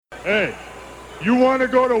Hey, you want to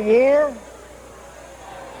go to war?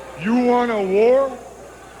 You want a war?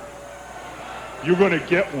 You're going to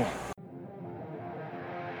get one.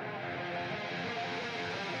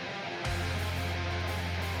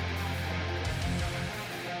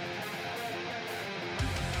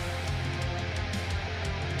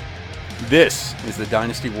 This is the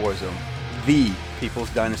Dynasty War Zone, the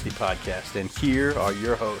People's Dynasty podcast, and here are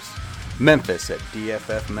your hosts, Memphis at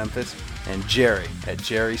DFF Memphis and Jerry at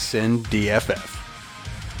Jerry Sin DFF.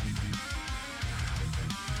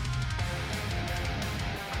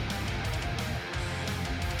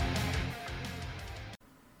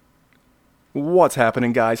 What's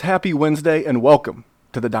happening, guys? Happy Wednesday and welcome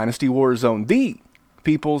to the Dynasty War Zone, the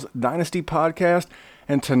People's Dynasty podcast.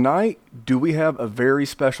 And tonight, do we have a very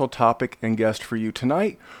special topic and guest for you?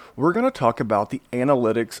 Tonight, we're going to talk about the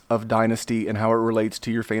analytics of Dynasty and how it relates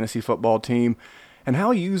to your fantasy football team and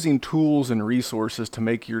how using tools and resources to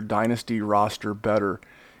make your Dynasty roster better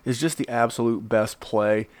is just the absolute best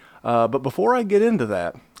play. But before I get into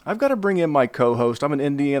that, I've got to bring in my co-host. I'm an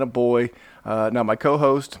Indiana boy. Now, my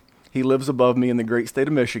co-host, he lives above me in the great state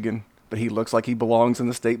of Michigan, but he looks like he belongs in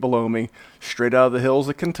the state below me, straight out of the hills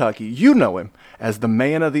of Kentucky. You know him as the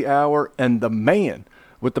man of the hour and the man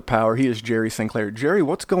with the power. He is Jerry Sinclair. Jerry,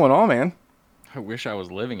 what's going on, man? I wish I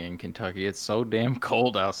was living in Kentucky. It's so damn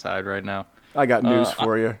cold outside right now. I got news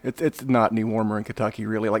for you. It's not any warmer in Kentucky,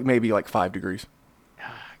 really. Maybe 5 degrees.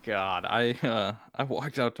 God, I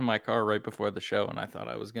walked out to my car right before the show, and I thought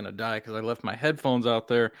I was going to die because I left my headphones out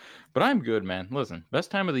there. But I'm good, man. Listen,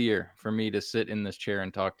 best time of the year for me to sit in this chair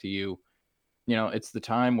and talk to you. You know, it's the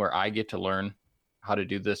time where I get to learn how to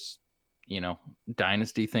do this,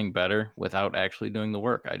 dynasty thing better without actually doing the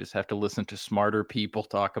work. I just have to listen to smarter people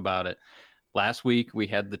talk about it. Last week, we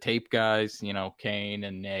had the tape guys, Kane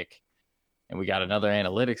and Nick, and we got another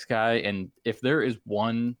analytics guy. And if there is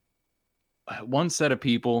one set of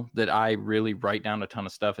people that I really write down a ton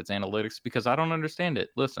of stuff, it's analytics, because I don't understand it.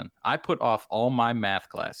 Listen, I put off all my math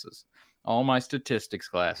classes, all my statistics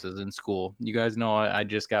classes in school. You guys know I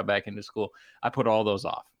just got back into school. I put all those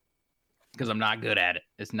off because I'm not good at it.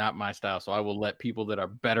 It's not my style. So I will let people that are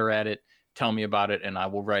better at it tell me about it, and I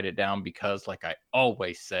will write it down because, like I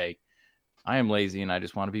always say, I am lazy and I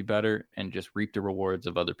just want to be better and just reap the rewards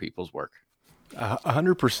of other people's work.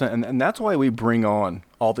 100%, and that's why we bring on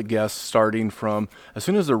all the guests starting from as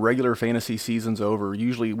soon as the regular fantasy season's over,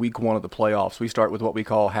 usually week one of the playoffs. We start with what we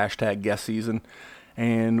call hashtag guest season,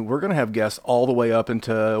 and we're going to have guests all the way up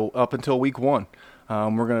until week one.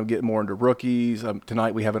 We're going to get more into rookies.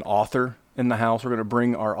 Tonight we have an author in the house. We're going to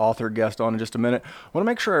bring our author guest on in just a minute. I want to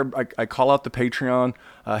make sure I call out the Patreon.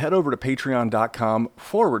 Head over to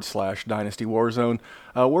patreon.com/Dynasty Warzone.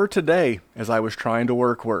 Where today, as I was trying to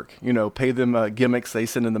work, pay them gimmicks they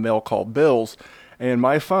send in the mail called bills. And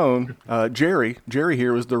my phone, Jerry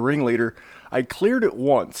here was the ringleader. I cleared it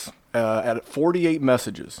once at 48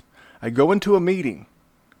 messages. I go into a meeting.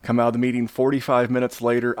 Come out of the meeting 45 minutes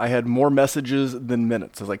later, I had more messages than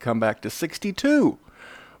minutes as I come back to 62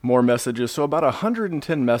 more messages. So about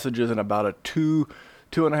 110 messages in about a two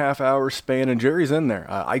and a half hour span, and Jerry's in there.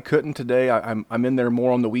 I couldn't today. I'm in there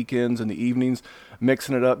more on the weekends and the evenings,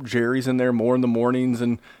 mixing it up. Jerry's in there more in the mornings,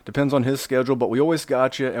 and depends on his schedule, but we always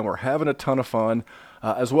got you, and we're having a ton of fun,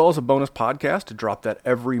 as well as a bonus podcast to drop that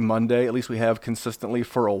every Monday. At least we have consistently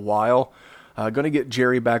for a while. Going to get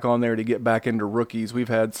Jerry back on there to get back into rookies. We've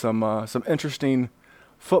had some interesting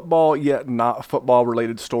football, yet not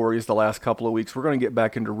football-related stories the last couple of weeks. We're going to get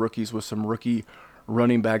back into rookies with some rookie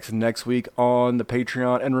running backs next week on the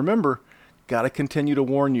Patreon. And remember, got to continue to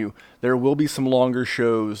warn you, there will be some longer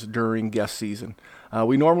shows during guest season.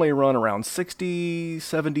 We normally run around 60,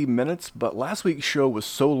 70 minutes, but last week's show was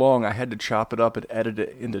so long I had to chop it up and edit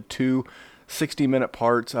it into two 60-minute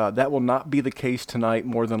parts. That will not be the case tonight,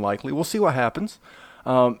 more than likely. We'll see what happens.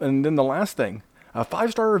 And then the last thing,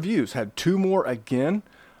 5-star reviews. Had 2 more again.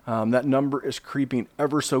 That number is creeping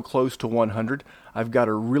ever so close to 100. I've got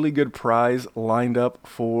a really good prize lined up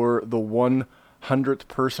for the 100th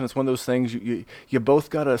person. It's one of those things you both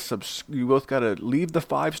gotta leave the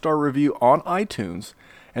 5-star review on iTunes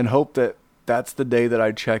and hope that that's the day that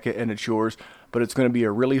I check it and it's yours. But it's going to be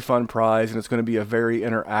a really fun prize, and it's going to be a very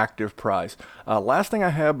interactive prize. Last thing I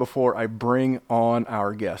have before I bring on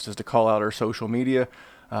our guest is to call out our social media,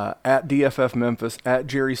 at DFF Memphis, at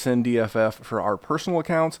Jerry Sin DFF for our personal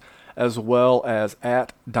accounts, as well as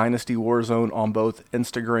at Dynasty Warzone on both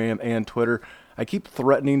Instagram and Twitter. I keep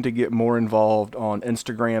threatening to get more involved on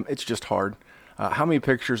Instagram. It's just hard. How many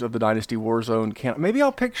pictures of the Dynasty Warzone maybe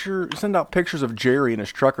I'll send out pictures of Jerry in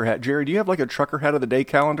his trucker hat. Jerry, do you have like a trucker hat of the day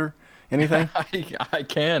calendar Anything? I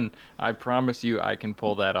can. I promise you, I can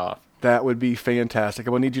pull that off. That would be fantastic. I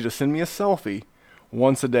will need you to send me a selfie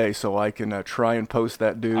once a day so I can try and post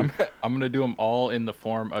that, dude. I'm gonna do them all in the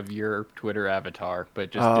form of your Twitter avatar,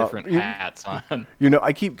 but just Uh, different you, hats on. you know,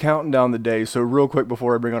 I keep counting down the days. So real quick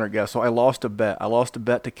before I bring on our guest, so I lost a bet. I lost a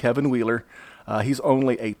bet to Kevin Wheeler. He's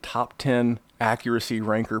only a top 10 accuracy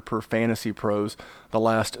ranker per Fantasy Pros the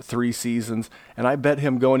last 3 seasons, and I bet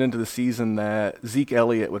him going into the season that Zeke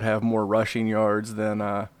Elliott would have more rushing yards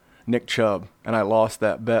than Nick Chubb, and I lost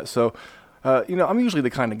that bet. So, I'm usually the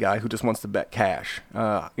kind of guy who just wants to bet cash.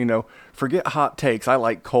 Forget hot takes. I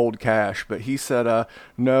like cold cash. But he said,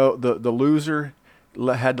 no, the loser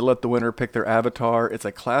had to let the winner pick their avatar. It's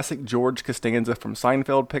a classic George Costanza from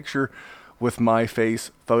Seinfeld picture with my face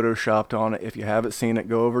photoshopped on it. If you haven't seen it,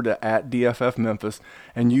 go over to @DFF Memphis,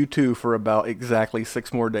 and you too, for about exactly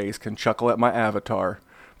 6 more days, can chuckle at my avatar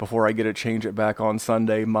before I get to change it back on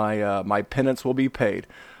Sunday. My penance will be paid.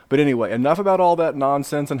 But anyway, enough about all that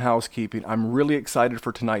nonsense and housekeeping. I'm really excited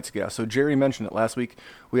for tonight's guest. So Jerry mentioned it last week.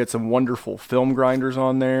 We had some wonderful film grinders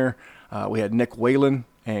on there. We had Nick Whalen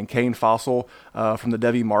and Kane Fossil from the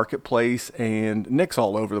Devi Marketplace, and Nick's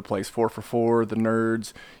all over the place. 4for4, the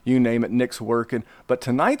Nerds, you name it, Nick's working. But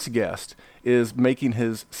tonight's guest is making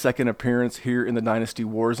his second appearance here in the Dynasty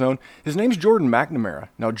Warzone. His name's Jordan McNamara.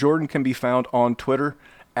 Now, Jordan can be found on Twitter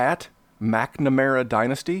at McNamara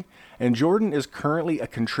Dynasty, and Jordan is currently a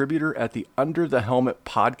contributor at the Under the Helmet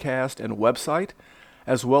podcast and website,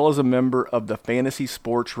 as well as a member of the Fantasy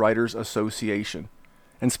Sports Writers Association.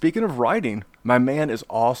 And speaking of writing, my man is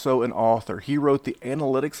also an author. He wrote The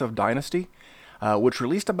Analytics of Dynasty, which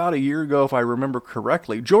released about a year ago, if I remember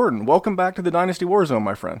correctly. Jordan, welcome back to the Dynasty Warzone,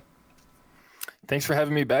 my friend. Thanks for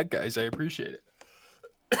having me back, guys. I appreciate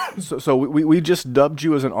it. So we just dubbed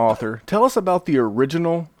you as an author. Tell us about the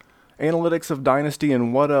original Analytics of Dynasty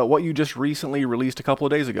and what you just recently released a couple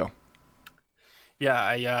of days ago.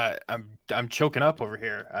 Yeah, I'm choking up over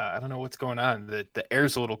here. I don't know what's going on. The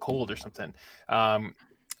air's a little cold or something.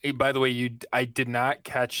 Hey, by the way, I did not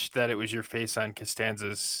catch that it was your face on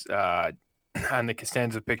Costanza's on the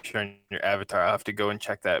Costanza picture on your avatar. I'll have to go and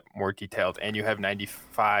check that more detailed. And you have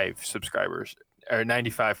 95 subscribers or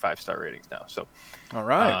 95 5-star ratings now. So, all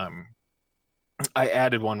right. I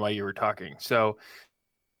added one while you were talking. So,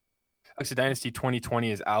 Dynasty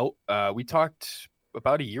 2020 is out. We talked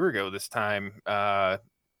about a year ago this time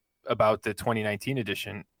about the 2019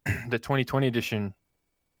 edition. The 2020 edition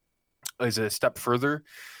is a step further.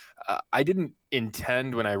 I didn't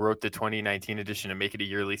intend when I wrote the 2019 edition to make it a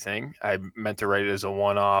yearly thing. I meant to write it as a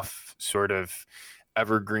one-off sort of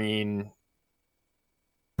evergreen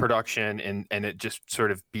production and it just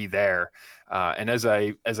sort of be there. And as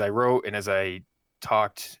I wrote and as I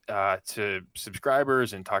talked to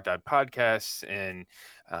subscribers and talked on podcasts and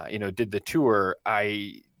did the tour,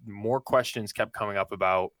 more questions kept coming up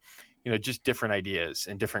about just different ideas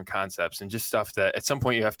and different concepts and just stuff that at some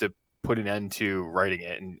point you have to put an end to writing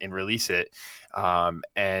it and release it.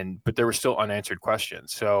 But there were still unanswered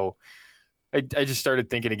questions. So I just started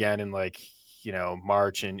thinking again in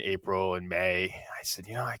March and April and May. I said,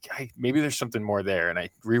 maybe there's something more there. And I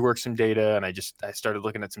reworked some data and I started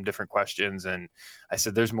looking at some different questions and I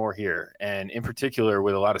said, there's more here. And in particular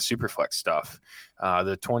with a lot of Superflex stuff,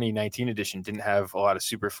 the 2019 edition didn't have a lot of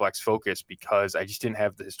Superflex focus because I just didn't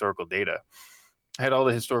have the historical data. I had all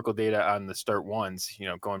the historical data on the start ones,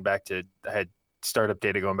 I had startup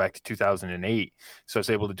data going back to 2008. So I was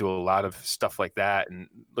able to do a lot of stuff like that and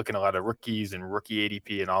looking at a lot of rookies and rookie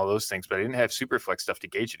ADP and all those things, but I didn't have Superflex stuff to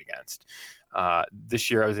gauge it against.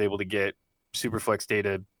 This year I was able to get Superflex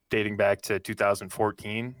data dating back to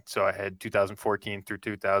 2014. So I had 2014 through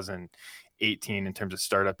 2018 in terms of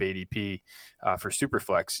startup ADP for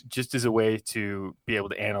Superflex, just as a way to be able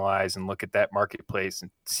to analyze and look at that marketplace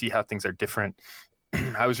and see how things are different.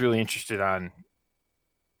 I was really interested on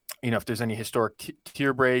if there's any historic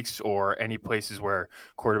tier breaks or any places where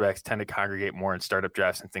quarterbacks tend to congregate more in startup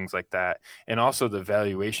drafts and things like that. And also the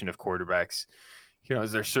valuation of quarterbacks.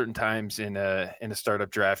 Is there certain times in a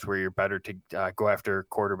startup draft where you're better to go after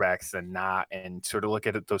quarterbacks than not and sort of look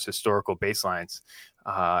at those historical baselines.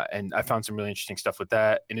 And I found some really interesting stuff with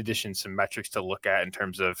that. In addition, some metrics to look at in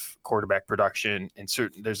terms of quarterback production and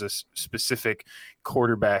there's a specific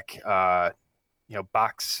quarterback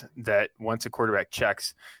box that once a quarterback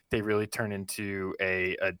checks, they really turn into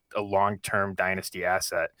a long-term dynasty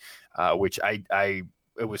asset, which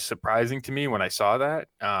it was surprising to me when I saw that.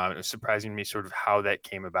 It was surprising to me sort of how that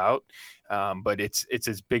came about. But it's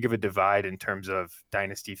as big of a divide in terms of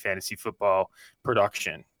dynasty fantasy football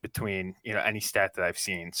production between, any stat that I've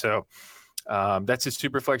seen. So That's a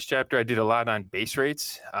super flex chapter. I did a lot on base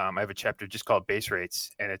rates. I have a chapter just called base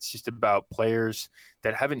rates, and it's just about players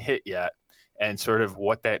that haven't hit yet and sort of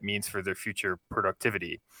what that means for their future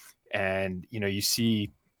productivity. And, you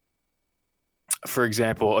see, for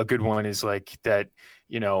example, a good one is like that,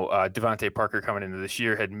 Devontae Parker coming into this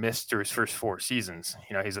year had missed through his first 4 seasons.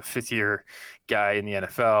 He's a 5th-year guy in the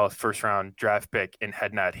NFL, first-round draft pick, and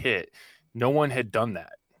had not hit. No one had done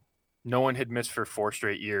that. No one had missed for 4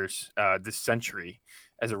 straight years this century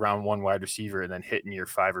as a round 1 wide receiver and then hit in year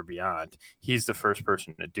 5 or beyond. He's the first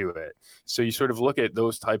person to do it. So you sort of look at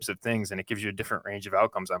those types of things, and it gives you a different range of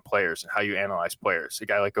outcomes on players and how you analyze players. A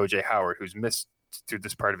guy like O.J. Howard, who's missed through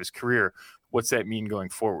this part of his career, what's that mean going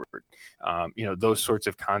forward? Those sorts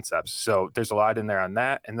of concepts. So there's a lot in there on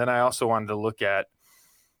that. And then I also wanted to look at,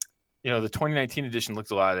 the 2019 edition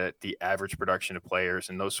looked a lot at the average production of players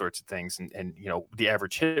and those sorts of things, and the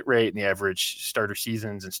average hit rate and the average starter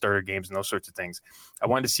seasons and starter games and those sorts of things. I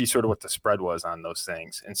wanted to see sort of what the spread was on those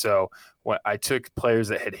things. And so when I took players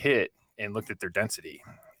that had hit and looked at their density.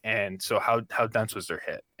 And so how dense was their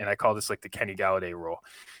hit? And I call this like the Kenny Galladay rule.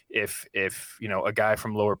 If a guy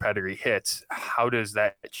from lower pedigree hits, how does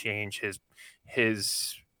that change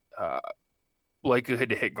his likelihood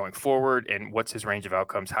to hit going forward, and what's his range of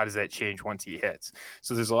outcomes? How does that change once he hits?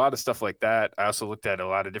 So there's a lot of stuff like that. I also looked at a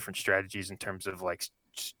lot of different strategies in terms of like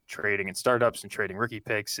trading and startups and trading rookie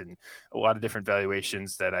picks, and a lot of different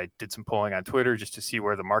valuations that I did some polling on Twitter just to see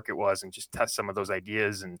where the market was and just test some of those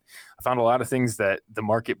ideas. And I found a lot of things that the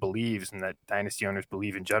market believes and that dynasty owners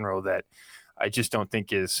believe in general that I just don't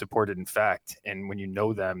think is supported in fact. And when you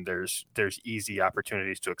know them, there's easy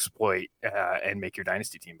opportunities to exploit and make your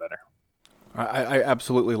dynasty team better. I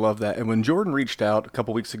absolutely love that. And when Jordan reached out a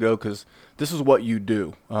couple weeks ago, because this is what you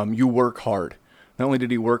do, you work hard. Not only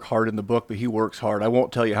did he work hard in the book, but he works hard. I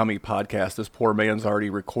won't tell you how many podcasts this poor man's already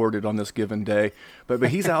recorded on this given day, but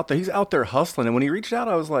he's out there. He's out there hustling. And when he reached out,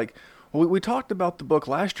 I was like, well, we talked about the book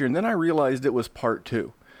last year, and then I realized it was part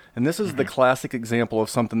 2. And this is the classic example of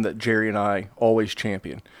something that Jerry and I always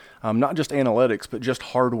champion. Not just analytics, but just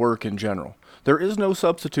hard work in general. There is no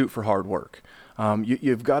substitute for hard work.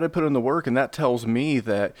 You've got to put in the work, and that tells me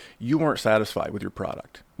that you weren't satisfied with your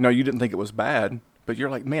product. No, you didn't think it was bad, but you're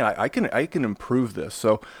like, man, I can improve this.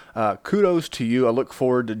 So kudos to you. I look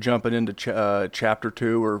forward to jumping into chapter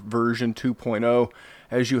 2 or version 2.0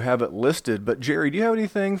 as you have it listed. But Jerry, do you have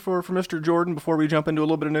anything for Mr. Jordan before we jump into a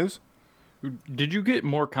little bit of news? Did you get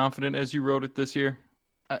more confident as you wrote it this year?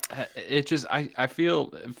 I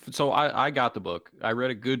feel so. I got the book. I read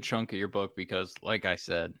a good chunk of your book because, like I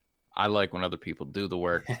said, I like when other people do the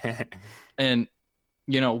work. And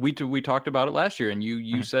we talked about it last year, and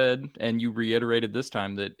you said, and you reiterated this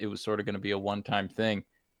time, that it was sort of going to be a one-time thing.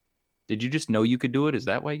 Did you just know you could do it? Is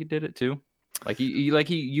that why you did it too?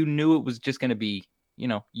 You knew it was just going to be,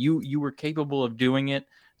 you were capable of doing it.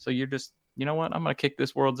 So you're just, you know what? I'm going to kick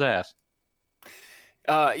this world's ass.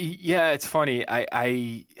 Yeah, it's funny.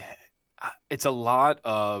 It's a lot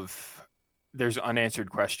of, there's unanswered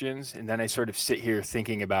questions, and then I sort of sit here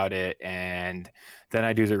thinking about it, and then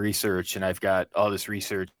I do the research, and I've got all this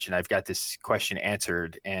research, and I've got this question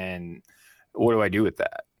answered, and what do I do with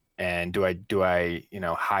that? And do I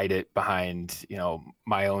hide it behind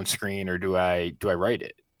my own screen, or do I write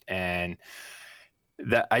it? And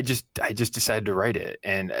that I just decided to write it.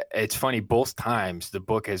 And it's funny, both times the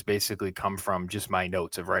book has basically come from just my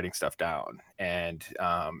notes of writing stuff down, and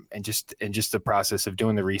just the process of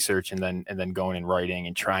doing the research and then going and writing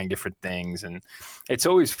and trying different things. And it's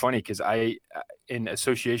always funny because in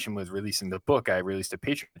association with releasing the book, I released a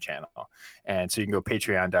Patreon channel. And so you can go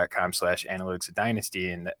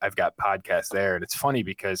patreon.com/analyticsdynasty, and I've got podcasts there. And it's funny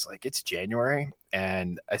because it's January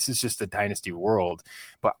and this is just the dynasty world,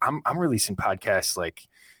 but I'm releasing podcasts.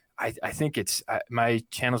 I think my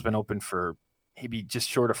channel's been open for maybe just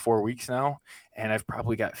short of 4 weeks now. And I've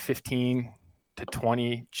probably got 15 to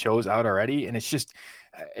 20 shows out already. And it's just,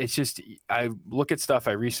 I look at stuff,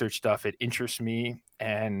 I research stuff, it interests me,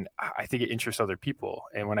 and I think it interests other people.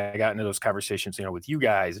 And when I got into those conversations, with you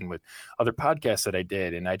guys and with other podcasts that I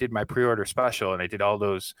did, and I did my pre-order special, and I did all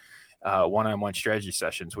those one-on-one strategy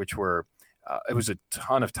sessions, which were, it was a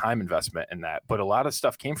ton of time investment in that, but a lot of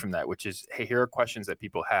stuff came from that, which is, hey, here are questions that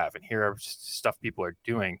people have, and here are stuff people are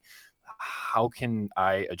doing. How can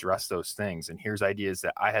I address those things? And here's ideas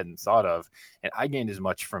that I hadn't thought of. And I gained as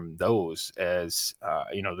much from those as,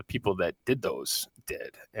 the people that did those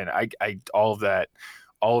did. And I all of that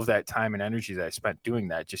time and energy that I spent doing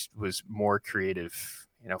that just was more creative,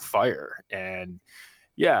 fire. And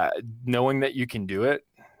yeah, knowing that you can do it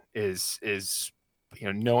is,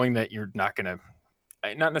 knowing that you're not going to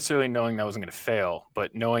not necessarily knowing that I wasn't going to fail,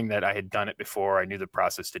 but knowing that I had done it before. I knew the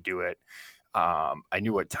process to do it. I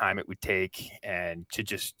knew what time it would take, and to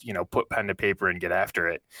just, put pen to paper and get after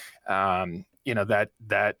it.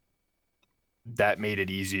 That made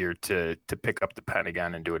it easier to pick up the pen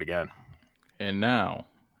again and do it again. And now,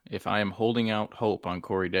 if I am holding out hope on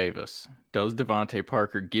Corey Davis, does Devontae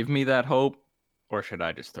Parker give me that hope, or should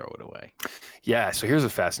I just throw it away? Yeah, so here's a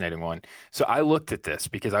fascinating one. So I looked at this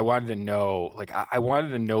because I wanted to know, I wanted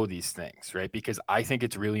to know these things, right? Because I think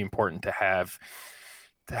it's really important to have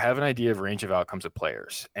an idea of range of outcomes of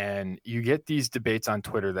players. And you get these debates on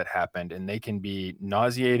Twitter that happened, and they can be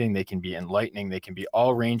nauseating, they can be enlightening, they can be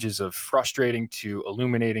all ranges of frustrating to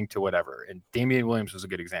illuminating to whatever. And Damian Williams was a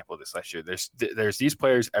good example of this last year. There's these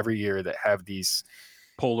players every year that have these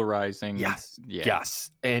polarizing.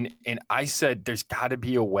 Yes. And I said there's got to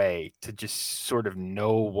be a way to just sort of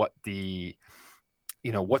know what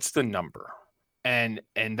what's the number. And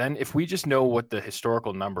then if we just know what the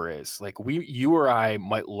historical number is, like you or I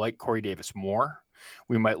might like Corey Davis more,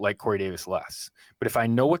 we might like Corey Davis less. But if I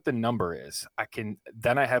know what the number is, I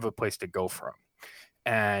have a place to go from.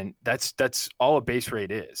 And that's all a base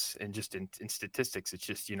rate is. And just in statistics, it's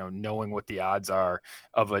just, knowing what the odds are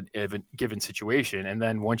of a given situation. And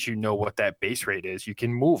then once you know what that base rate is, you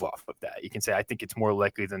can move off of that. You can say, I think it's more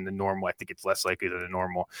likely than the normal. I think it's less likely than the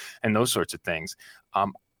normal, and those sorts of things.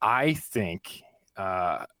 I think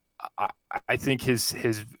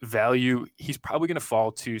his value, he's probably going to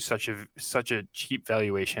fall to such a cheap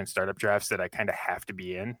valuation in startup drafts that I kind of have to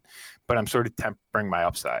be in, but I'm sort of tempering my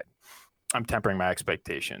upside. I'm tempering my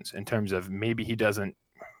expectations in terms of maybe he doesn't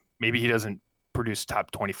produce top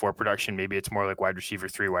 24 production. Maybe it's more like wide receiver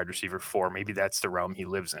 3, wide receiver 4. Maybe that's the realm he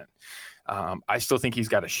lives in. I still think he's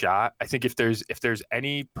got a shot. I think if there's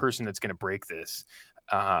any person that's going to break this,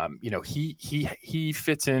 he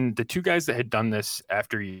fits in the two guys that had done this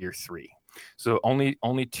after year 3. So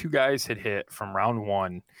only 2 guys had hit from round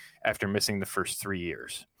 1 after missing the first 3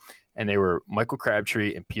 years. And they were Michael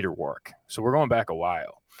Crabtree and Peter Warrick. So we're going back a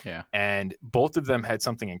while. Yeah. And both of them had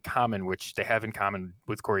something in common, which they have in common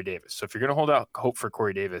with Corey Davis. So if you're going to hold out hope for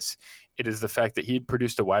Corey Davis, it is the fact that he had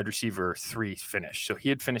produced a wide receiver 3 finish. So he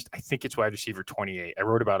had finished, I think it's wide receiver 28. I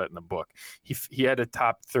wrote about it in the book. He had a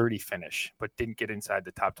top 30 finish, but didn't get inside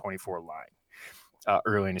the top 24 line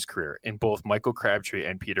early in his career. And both Michael Crabtree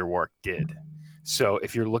and Peter Warrick did. So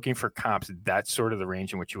if you're looking for comps, that's sort of the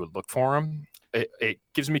range in which you would look for him. It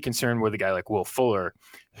gives me concern with a guy like Will Fuller,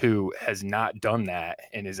 who has not done that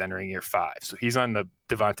and is entering year 5. So he's on the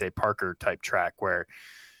Devontae Parker type track where,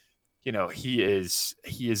 he is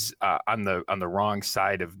on the wrong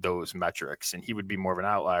side of those metrics, and he would be more of an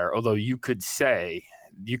outlier. Although you could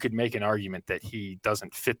make an argument that he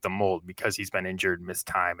doesn't fit the mold because he's been injured, missed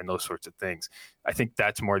time, and those sorts of things. I think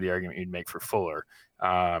that's more the argument you'd make for Fuller.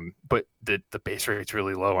 But the base rate's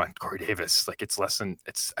really low on Corey Davis. Like I think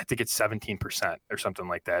it's 17% or something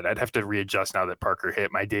like that. I'd have to readjust now that Parker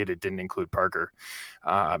hit. My data didn't include Parker,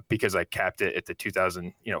 because I capped it at the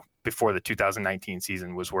 2000, before the 2019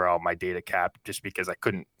 season was where all my data capped, just because I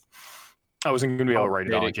wasn't going to be able to write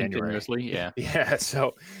it all in January. Yeah. Yeah.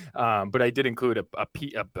 So, but I did include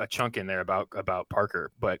a chunk in there about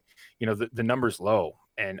Parker, but the number's low.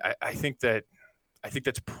 And I think that's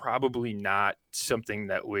probably not something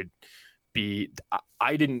that would be.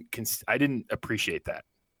 I didn't appreciate that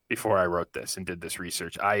before I wrote this and did this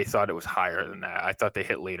research. I thought it was higher than that. I thought they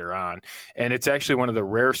hit later on, and it's actually one of the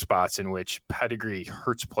rare spots in which pedigree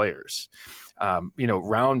hurts players.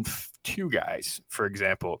 Round 2 guys, for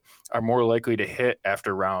example, are more likely to hit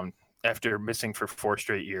after missing for 4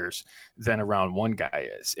 straight years than a round 1 guy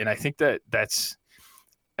is, and I think that's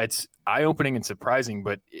eye-opening and surprising,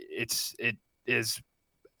 but it is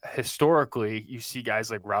historically, you see guys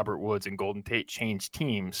like Robert Woods and Golden Tate change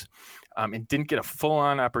teams, and didn't get a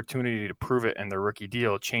full-on opportunity to prove it in their rookie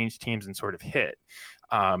deal, change teams and sort of hit.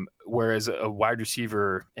 Whereas a wide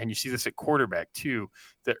receiver, and you see this at quarterback too,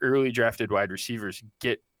 the early drafted wide receivers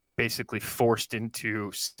get basically forced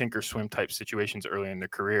into sink or swim type situations early in their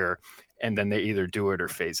career, and then they either do it or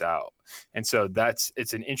phase out. And so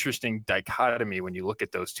it's an interesting dichotomy when you look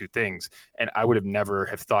at those two things. And I would have never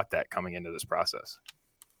have thought that coming into this process.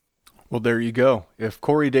 Well, there you go. If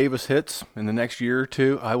Corey Davis hits in the next year or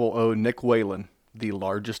two, I will owe Nick Whalen the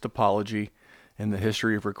largest apology in the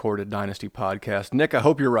history of recorded Dynasty podcast. Nick, I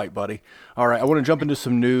hope you're right, buddy. All right, I want to jump into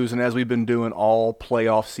some news, and as we've been doing all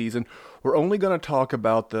playoff season, we're only going to talk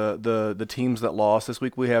about the teams that lost. This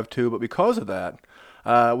week we have 2, but because of that,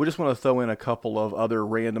 we just want to throw in a couple of other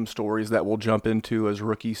random stories that we'll jump into as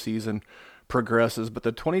rookie season progresses, but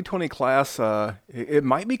the 2020 class, it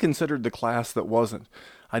might be considered the class that wasn't.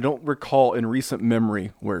 I don't recall in recent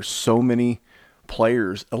memory where so many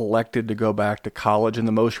players elected to go back to college, and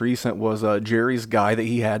the most recent was Jerry's guy that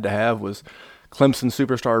he had to have was Clemson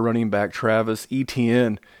superstar running back Travis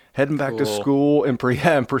Etienne, heading back to school in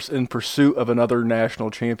pursuit of another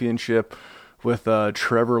national championship with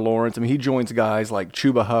Trevor Lawrence. I mean, he joins guys like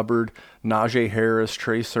Chuba Hubbard, Najee Harris,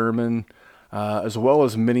 Trey Sermon, as well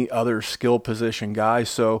as many other skill position guys.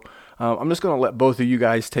 So I'm just going to let both of you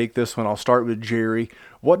guys take this one. I'll start with Jerry.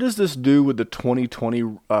 What does this do with the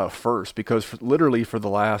 2020 first? Because literally for the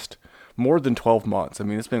last more than 12 months, I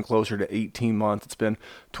mean, it's been closer to 18 months. It's been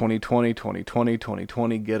 2020, 2020,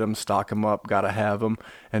 2020, get them, stock them up, got to have them.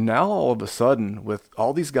 And now all of a sudden, with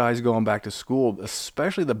all these guys going back to school,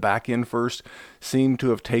 especially the back end first, seem to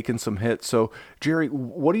have taken some hits. So, Jerry,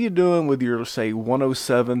 what are you doing with your, say,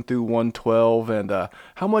 107 through 112, and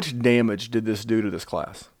how much damage did this do to this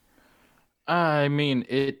class? I mean,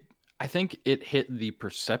 I think it hit the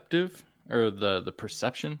perceptive or the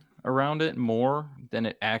perception around it more than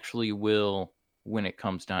it actually will when it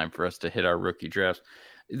comes time for us to hit our rookie drafts.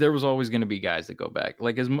 There was always going to be guys that go back.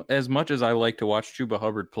 Like as much as I like to watch Chuba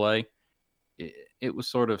Hubbard play, it was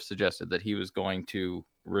sort of suggested that he was going to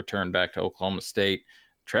return back to Oklahoma State.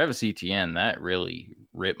 Travis Etienne, that really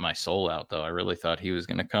ripped my soul out, though. I really thought he was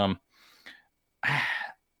going to come.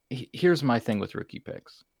 Here's my thing with rookie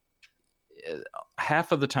picks.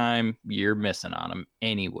 Half of the time you're missing on them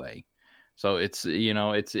anyway. So it's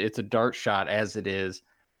a dart shot as it is.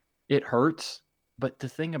 It hurts. But the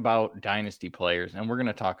thing about dynasty players, and we're going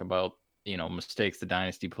to talk about, mistakes the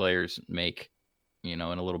dynasty players make, in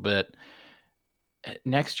a little bit.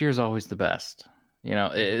 Next year is always the best.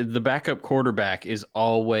 The backup quarterback is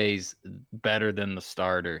always better than the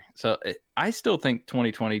starter. So I still think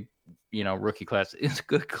 2020, rookie class is a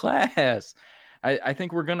good class. I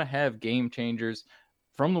think we're going to have game changers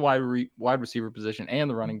from the wide receiver position and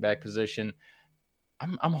the running back position.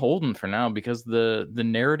 I'm holding for now because the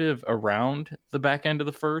narrative around the back end of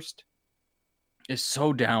the first is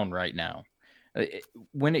so down right now.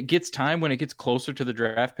 When it gets closer to the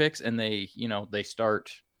draft picks and they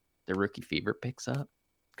start their rookie fever picks up,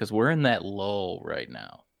 because we're in that lull right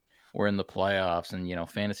now. We're in the playoffs and,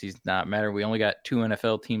 fantasy's not matter. We only got 2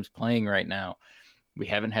 NFL teams playing right now. We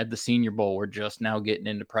haven't had the Senior Bowl. We're just now getting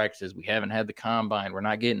into practices. We haven't had the combine. We're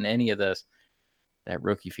not getting any of this. That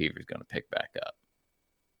rookie fever is going to pick back up.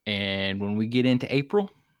 And when we get into April,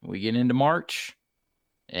 we get into March,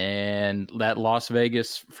 and that Las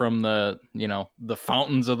Vegas from the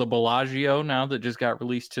fountains of the Bellagio now that just got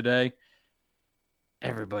released today,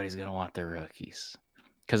 everybody's going to want their rookies.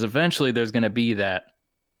 Because eventually there's going to be that,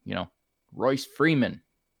 Royce Freeman,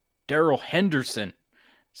 Darrell Henderson.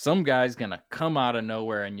 Some guy's going to come out of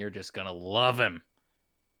nowhere and you're just going to love him.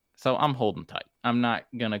 So I'm holding tight. I'm not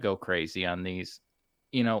going to go crazy on these.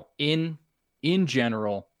 In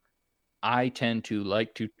general, I tend to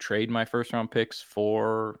like to trade my first round picks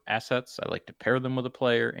for assets. I like to pair them with a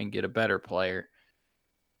player and get a better player.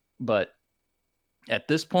 But at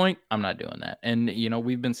this point, I'm not doing that. And,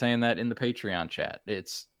 we've been saying that in the Patreon chat.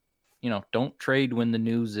 It's, don't trade when the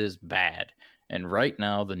news is bad. And right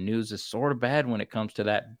now, the news is sort of bad when it comes to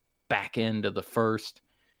that back end of the first.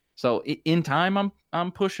 So in time,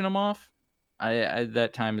 I'm pushing them off.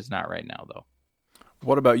 That time is not right now, though.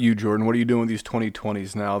 What about you, Jordan? What are you doing with these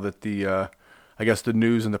 2020s now that the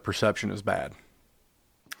news and the perception is bad?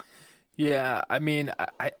 Yeah, I mean,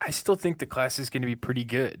 I still think the class is going to be pretty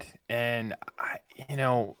good. And,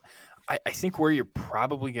 I think where you're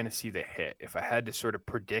probably going to see the hit, if I had to sort of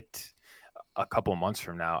predict a couple of months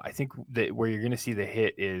from now, I think that where you're going to see the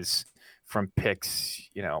hit is from picks,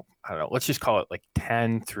 I don't know, let's just call it like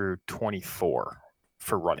 10 through 24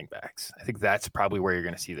 for running backs. I think that's probably where you're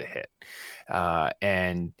going to see the hit.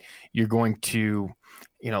 And you're going to,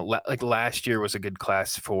 like last year was a good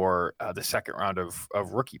class for the second round of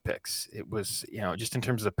rookie picks. It was, just in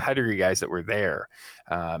terms of the pedigree guys that were there,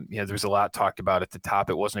 there was a lot talked about at the top.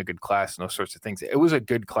 It wasn't a good class and those sorts of things. It was a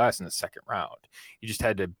good class in the second round. You just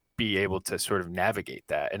had to be able to sort of navigate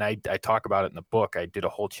that. And I talk about it in the book. I did a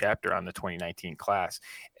whole chapter on the 2019 class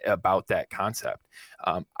about that concept.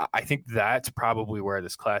 I think that's probably where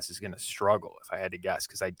this class is going to struggle, if I had to guess,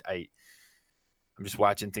 because I'm just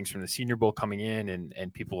watching things from the Senior Bowl coming in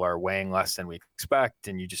and people are weighing less than we expect.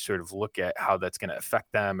 And you just sort of look at how that's going to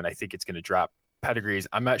affect them. And I think it's going to drop pedigrees.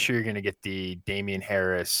 I'm not sure you're going to get the Damian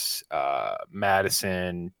Harris,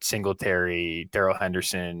 Madison, Singletary, Darrell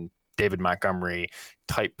Henderson, David Montgomery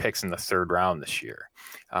type picks in the third round this year.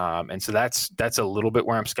 And so that's a little bit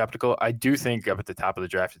where I'm skeptical. I do think up at the top of the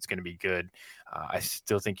draft, it's going to be good. I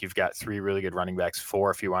still think you've got 3 really good running backs,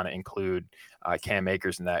 4 if you want to include Cam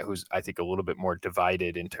Akers in that, who's I think a little bit more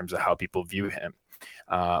divided in terms of how people view him.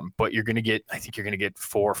 But I think you're going to get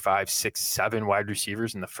 4, 5, 6, 7 wide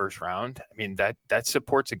receivers in the first round. I mean, that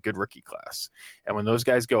supports a good rookie class. And when those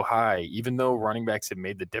guys go high, even though running backs have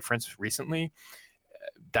made the difference recently,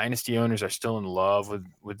 dynasty owners are still in love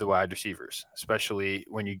with the wide receivers, especially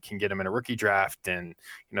when you can get them in a rookie draft and,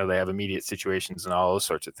 they have immediate situations and all those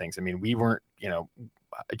sorts of things. I mean, we weren't,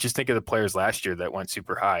 just think of the players last year that went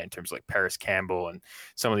super high in terms of like Paris Campbell and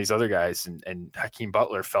some of these other guys, and Hakeem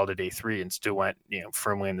Butler fell to day 3 and still went,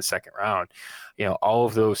 firmly in the second round. All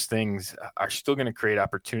of those things are still going to create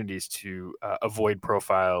opportunities to avoid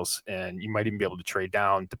profiles, and you might even be able to trade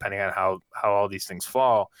down depending on how all these things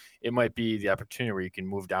fall. It might be the opportunity where you can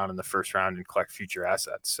move down in the first round and collect future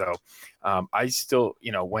assets. So I still,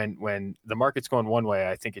 when the market's going one way,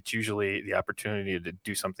 I think it's usually the opportunity to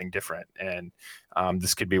do something different. And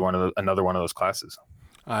this could be another one of those classes.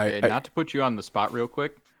 Not to put you on the spot real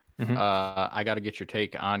quick. Mm-hmm. I got to get your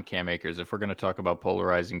take on Cam Akers. If we're going to talk about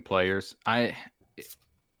polarizing players, I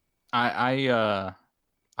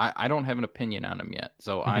don't have an opinion on him yet.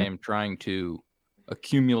 So I am trying to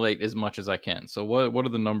accumulate as much as I can. So what do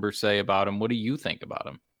the numbers say about him? What do you think about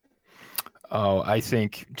him? Oh, I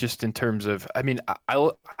think just in terms of, I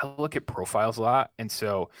look at profiles a lot. And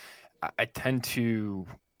so I tend to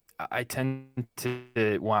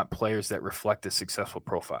want players that reflect a successful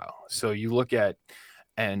profile. So you look at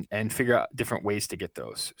and figure out different ways to get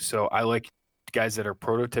those. So I like guys that are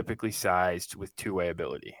prototypically sized with two-way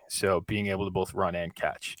ability. So being able to both run and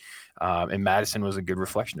catch. And Madison was a good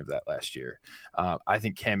reflection of that last year. I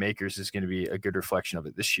think Cam Akers is going to be a good reflection of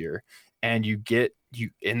it this year. And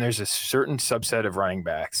and there's a certain subset of running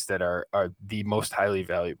backs that are the most highly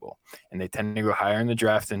valuable, and they tend to go higher in the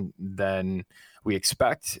draft than we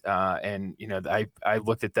expect. And I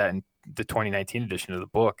looked at that in the 2019 edition of the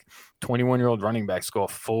book. 21-year-old running backs go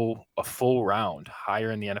a full round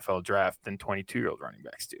higher in the NFL draft than 22-year-old running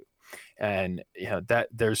backs do. And that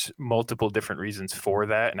there's multiple different reasons for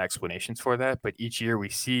that and explanations for that. But each year we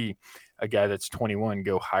see a guy that's 21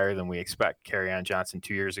 go higher than we expect. Kerryon Johnson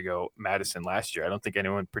 2 years ago, Madison last year. I don't think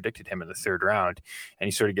anyone predicted him in the third round, and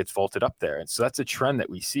he sort of gets vaulted up there. And so that's a trend that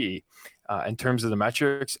we see. In terms of the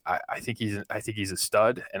metrics, I think he's a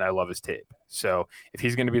stud, and I love his tape. So if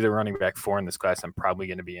he's going to be the running back 4 in this class, I'm probably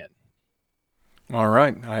going to be in. All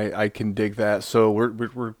right, I can dig that. So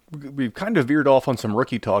we've kind of veered off on some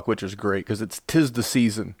rookie talk, which is great because tis the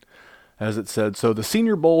season, as it said. So the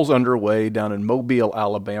Senior Bowl's underway down in Mobile,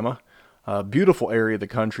 Alabama. Beautiful area of the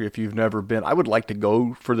country. If you've never been, I would like to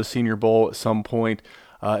go for the Senior Bowl at some point.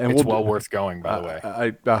 And it's well worth going, by the way.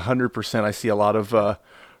 100%. I see a lot of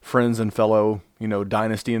friends and fellow,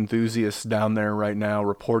 Dynasty enthusiasts down there right now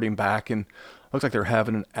reporting back, and looks like they're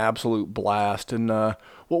having an absolute blast. And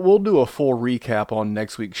we'll do a full recap on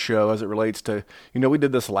next week's show as it relates to, we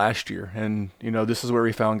did this last year, and this is where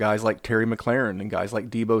we found guys like Terry McLaurin and guys like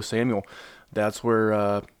Deebo Samuel. That's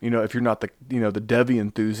where, if you're not the Devy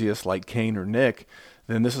enthusiast like Kane or Nick,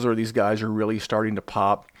 then this is where these guys are really starting to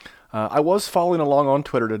pop. I was following along on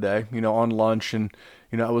Twitter today, on lunch, and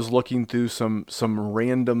I was looking through some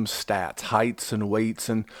random stats, heights and weights,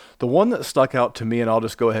 and the one that stuck out to me, and I'll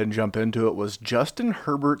just go ahead and jump into it, was Justin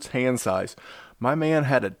Herbert's hand size. My man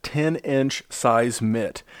had a 10-inch size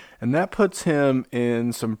mitt, and that puts him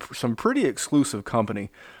in some pretty exclusive company.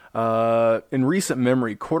 In recent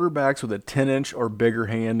memory, quarterbacks with a 10-inch or bigger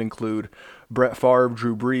hand include Brett Favre,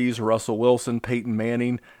 Drew Brees, Russell Wilson, Peyton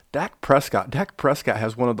Manning, Dak Prescott. Dak Prescott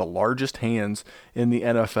has one of the largest hands in the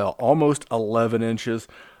NFL, almost 11 inches.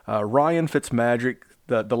 Ryan Fitzmagic,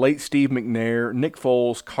 the late Steve McNair, Nick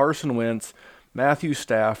Foles, Carson Wentz, Matthew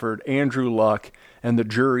Stafford, Andrew Luck, and the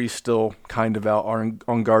jury's still kind of out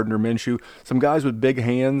on Gardner Minshew. Some guys with big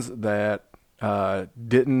hands that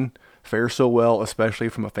didn't fare so well, especially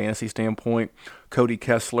from a fantasy standpoint. Cody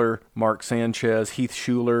Kessler, Mark Sanchez, Heath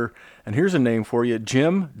Schuler, and here's a name for you,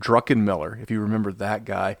 Jim Druckenmiller, if you remember that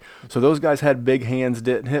guy. So those guys had big hands,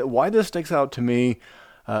 didn't hit. Why this sticks out to me,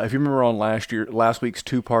 if you remember on last week's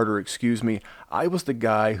two-parter, I was the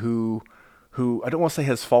guy who I don't want to say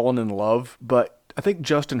has fallen in love, but I think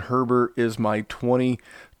Justin Herbert is my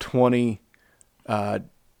 2020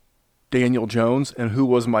 Daniel Jones, and who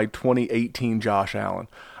was my 2018 Josh Allen.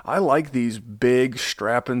 I like these big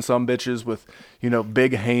strapping sumbitches with,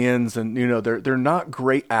 big hands, and they're not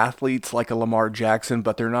great athletes like a Lamar Jackson,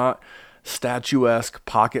 but they're not statuesque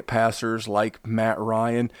pocket passers like Matt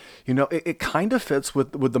Ryan. It kind of fits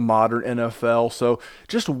with the modern NFL. So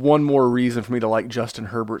just one more reason for me to like Justin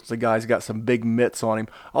Herbert. The guy's got some big mitts on him.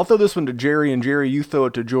 I'll throw this one to Jerry, and Jerry, you throw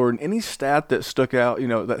it to Jordan. Any stat that stuck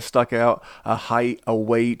out, a height, a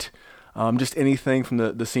weight, just anything from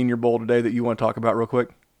the Senior Bowl today that you want to talk about real quick?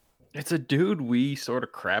 It's a dude we sort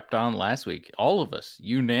of crapped on last week, all of us,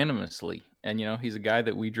 unanimously. And, he's a guy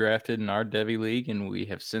that we drafted in our Devy League, and we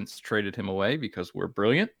have since traded him away because we're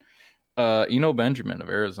brilliant. Benjamin of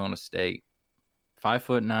Arizona State,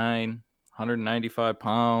 5'9", 195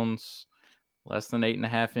 pounds, less than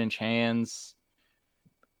 8.5-inch hands.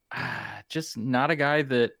 Just not a guy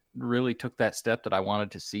that really took that step that I wanted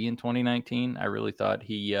to see in 2019. I really thought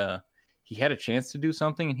he had a chance to do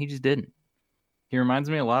something, and he just didn't. He reminds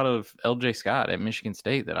me a lot of LJ Scott at Michigan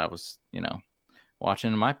State that I was,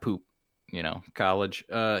 watching in my poop, college.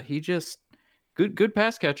 He just good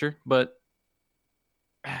pass catcher, but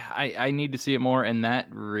I need to see it more. And that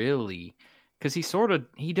really, because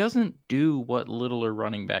he doesn't do what littler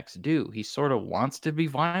running backs do. He sort of wants to be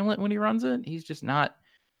violent when he runs it. He's just not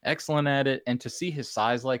excellent at it. And to see his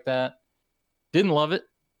size like that, didn't love it.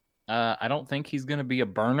 I don't think he's going to be a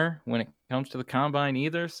burner when it comes to the combine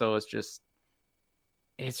either. So it's just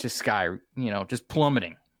just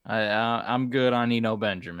plummeting. I'm good on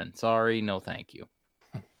Benjamin. Sorry, no thank you.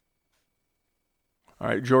 All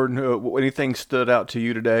right, Jordan, anything stood out to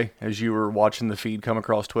you today as you were watching the feed come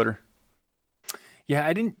across Twitter? Yeah,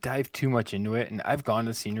 I didn't dive too much into it, and I've gone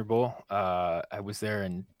to the Senior Bowl. I was there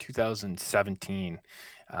in 2017,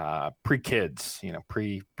 pre-kids,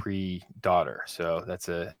 pre-daughter. So that's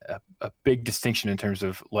a big distinction in terms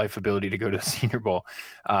of life ability to go to the Senior Bowl.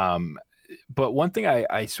 But one thing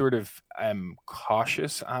I sort of am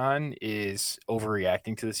cautious on is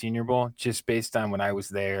overreacting to the Senior Bowl, just based on when I was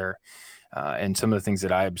there and some of the things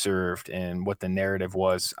that I observed and what the narrative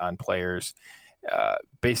was on players.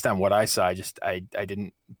 Based on what I saw, I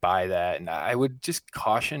didn't buy that. And I would just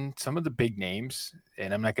caution some of the big names,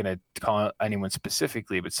 and I'm not going to call out anyone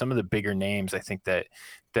specifically, but some of the bigger names I think that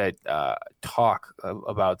talk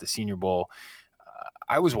about the Senior Bowl.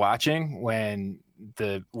 I was watching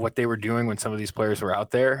what they were doing when some of these players were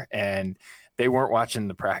out there, and they weren't watching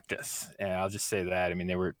the practice. And I'll just say that. I mean,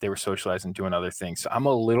 they were socializing, doing other things. So I'm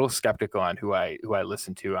a little skeptical on who I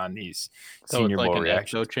listen to on these Senior Bowl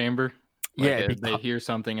reactions. Echo chamber. They hear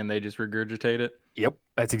something and they just regurgitate it. Yep,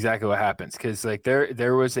 that's exactly what happens. Because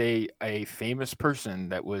there was a famous person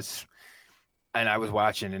that was, and I was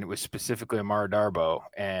watching, and it was specifically Amara Darboh,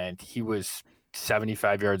 and he was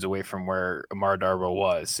 75 yards away from where Amar Darboh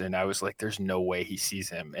was. And I was like, there's no way he sees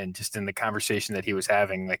him. And just in the conversation that he was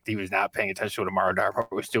having, like, he was not paying attention to what Amar Darboh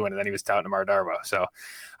was doing. And then he was touting Amar Darboh. So,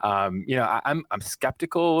 I'm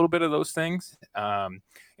skeptical a little bit of those things.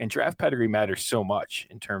 And draft pedigree matters so much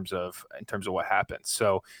in terms of what happens.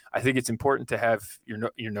 So I think it's important to have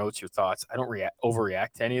your notes, your thoughts. I don't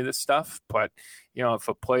overreact to any of this stuff, but if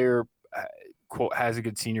a player quote has a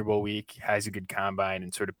good Senior Bowl week, has a good combine,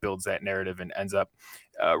 and sort of builds that narrative and ends up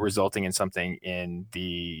resulting in something in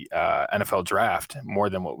the NFL draft more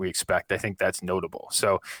than what we expect, I think that's notable.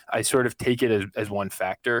 So I sort of take it as one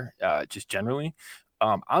factor, just generally.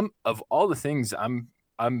 I'm of all the things, I'm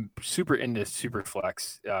super into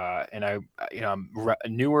Superflex, and I'm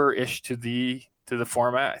newer-ish to the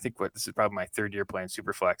format. I think this is probably my third year playing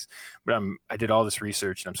Superflex, but I did all this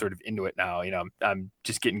research and I'm sort of into it now. I'm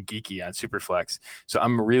just getting geeky on Superflex. So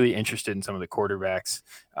I'm really interested in some of the quarterbacks.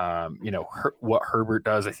 What Herbert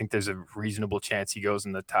does. I think there's a reasonable chance he goes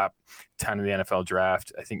in the top 10 of the NFL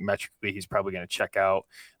draft. I think metrically he's probably going to check out.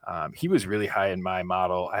 He was really high in my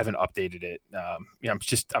model. I haven't updated it.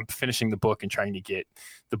 I'm finishing the book and trying to get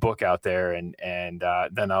the book out there, and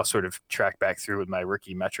then I'll sort of track back through with my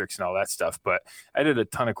rookie metrics and all that stuff. But I did a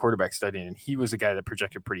ton of quarterback studying, and he was a guy that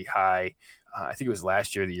projected pretty high. I think it was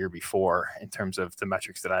last year, the year before, in terms of the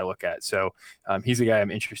metrics that I look at. So he's a guy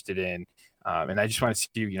I'm interested in. And I just want to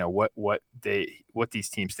see, what these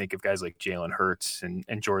teams think of guys like Jalen Hurts and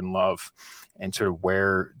Jordan Love, and sort of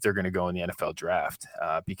where they're going to go in the NFL draft.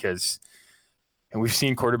 And we've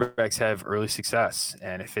seen quarterbacks have early success,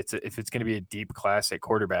 and if it's going to be a deep class at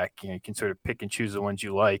quarterback, you can sort of pick and choose the ones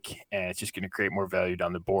you like, and it's just going to create more value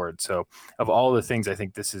down the board. So of all the things, I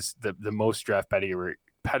think this is the most draft pedigree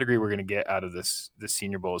we're going to get out of this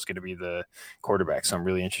Senior Bowl is going to be the quarterback. So I'm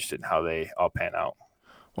really interested in how they all pan out.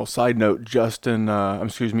 Well, side note, Jordan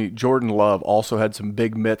Love also had some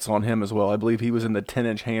big mitts on him as well. I believe he was in the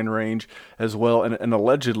 10-inch hand range as well. And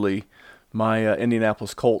allegedly, my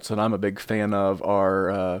Indianapolis Colts, and I'm a big fan of,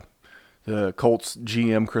 are The Colts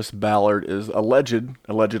GM Chris Ballard is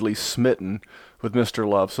allegedly smitten with Mr.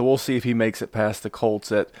 Love. So we'll see if he makes it past the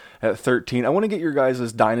Colts at 13. I want to get your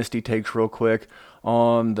guys' dynasty takes real quick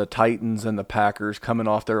on the Titans and the Packers coming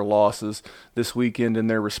off their losses this weekend in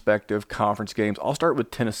their respective conference games. I'll start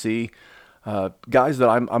with Tennessee. Guys that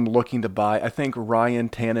I'm looking to buy. I think Ryan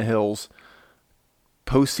Tannehill's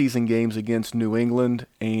postseason games against New England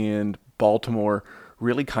and Baltimore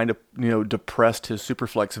really kind of, depressed his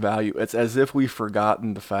superflex value. It's as if we've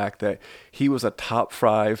forgotten the fact that he was a top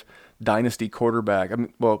 5 dynasty quarterback.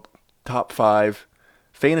 Top 5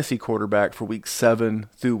 fantasy quarterback for week 7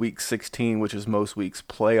 through week 16, which is most leagues'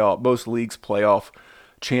 playoff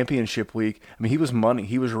championship week. He was money.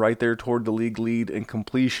 He was right there toward the league lead in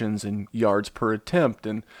completions and yards per attempt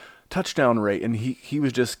and touchdown rate, and he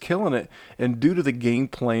was just killing it. And due to the game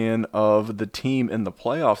plan of the team in the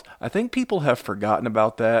playoffs, I think people have forgotten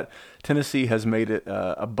about that. Tennessee has made it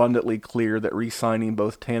abundantly clear that re-signing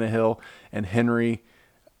both Tannehill and Henry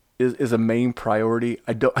is a main priority.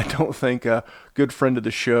 I don't think a good friend of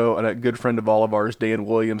the show and a good friend of all of ours, Dan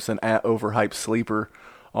Williamson at Overhyped Sleeper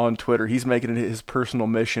on Twitter, he's making it his personal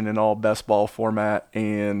mission in all best ball format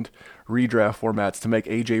and redraft formats to make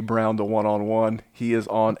A.J. Brown the one-on-one. He is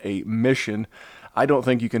on a mission. I don't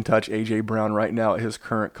think you can touch A.J. Brown right now at his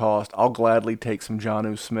current cost. I'll gladly take some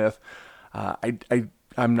Jonnu Smith.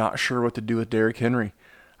 I'm not sure what to do with Derrick Henry.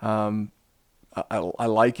 I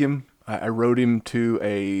like him. I rode him to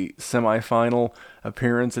a semifinal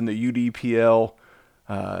appearance in the UDPL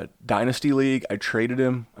Dynasty League. I traded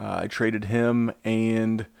him. I traded him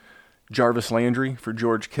and Jarvis Landry for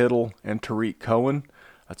George Kittle and Tariq Cohen.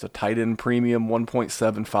 That's a tight end premium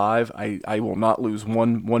 1.75. I will not lose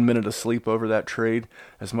one minute of sleep over that trade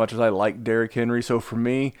as much as I like Derrick Henry. So for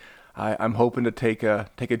me, I'm hoping to take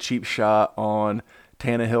a cheap shot on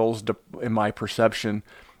Tannehill's, in my perception,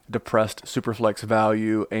 depressed superflex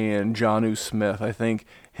value and Jonnu Smith. I think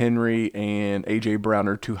Henry and A.J. Brown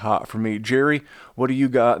are too hot for me. Jerry, what do you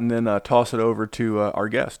got? And then toss it over to our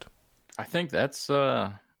guest. I think that's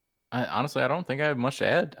honestly, I don't think I have much to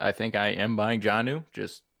add. I think I am buying Jonnu.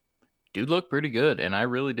 Just dude looked pretty good, and I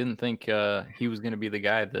really didn't think he was going to be the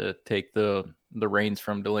guy to take the reins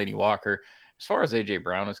from Delaney Walker. As far as A.J.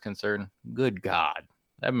 Brown is concerned, good God,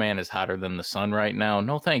 that man is hotter than the sun right now.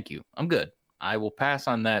 No, thank you. I'm good. I will pass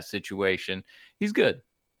on that situation. He's good.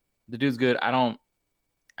 The dude's good.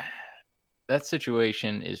 That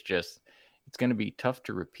situation is just, it's going to be tough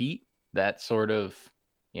to repeat that sort of,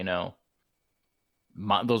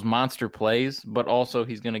 those monster plays, but also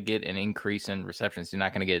he's going to get an increase in receptions. He's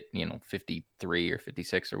not going to get, 53 or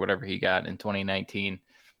 56 or whatever he got in 2019.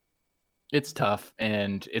 It's tough,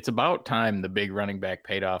 and it's about time the big running back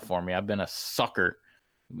paid off for me. I've been a sucker.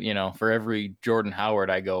 For every Jordan Howard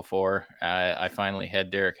I go for, I finally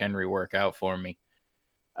had Derrick Henry work out for me.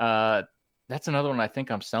 That's another one I think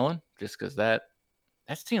I'm selling just because that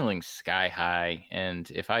ceiling's sky high. And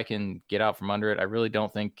if I can get out from under it, I really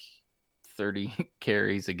don't think 30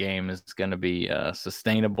 carries a game is going to be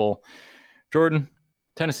sustainable. Jordan,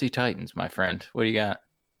 Tennessee Titans, my friend. What do you got?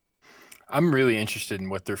 I'm really interested in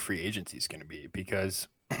what their free agency is going to be, because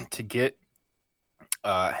to get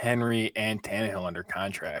Henry and Tannehill under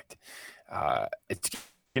contract, it's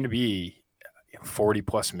going to be 40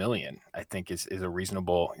 plus million. I think is a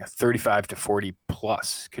reasonable 35 to 40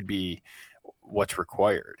 plus could be what's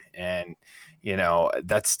required, and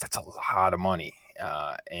that's a lot of money.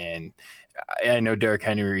 And I know Derrick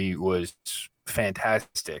Henry was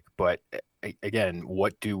fantastic, but again,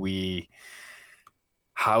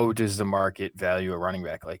 how does the market value a running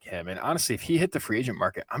back like him? And honestly, if he hit the free agent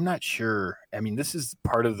market, I'm not sure. This is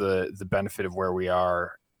part of the benefit of where we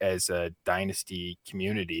are as a dynasty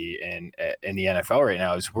community and in the NFL right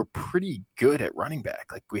now is we're pretty good at running back.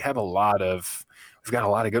 Like we've got a lot of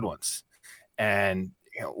good ones. And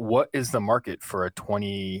what is the market for a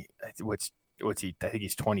 20? What's he? I think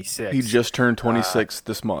he's 26. He just turned 26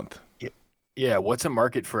 this month. Yeah. What's a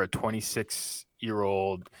market for a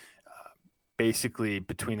 26-year-old? Basically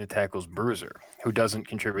between the tackles bruiser who doesn't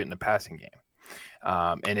contribute in the passing game.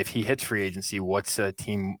 And if he hits free agency, what's a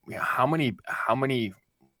team, how many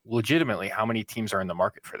teams are in the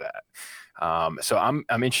market for that? So I'm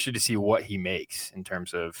interested to see what he makes in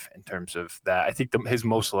terms of that. I think his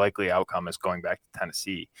most likely outcome is going back to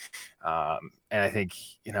Tennessee. And I think,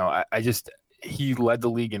 he led the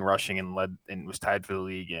league in rushing and was tied for the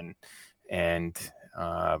league and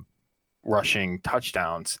rushing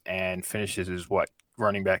touchdowns, and finishes as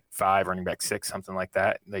running back 5, running back 6, something like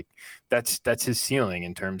that. Like that's his ceiling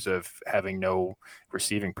in terms of having no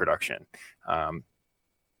receiving production.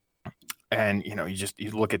 And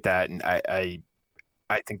you look at that, and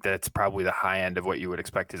I think that's probably the high end of what you would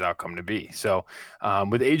expect his outcome to be. So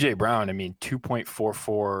with AJ Brown, I mean,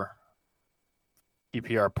 2.44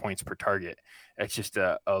 PPR points per target. That's just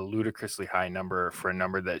a ludicrously high number for a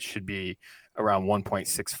number that should be around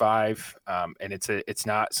 1.65. And it's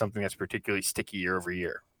not something that's particularly sticky year over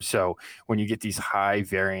year. So when you get these high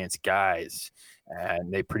variance guys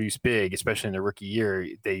and they produce big, especially in the rookie year,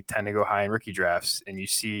 they tend to go high in rookie drafts. And you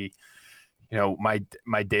see,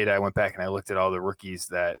 my data, I went back and I looked at all the rookies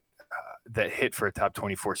that hit for a top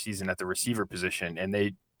 24 season at the receiver position, and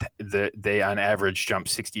they on average jumped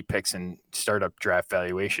 60 picks in startup draft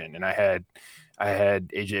valuation. And I had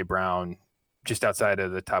AJ Brown just outside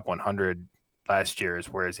of the top 100 last year, is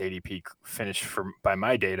where his ADP finished by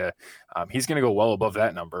my data. He's going to go well above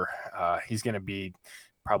that number. He's going to be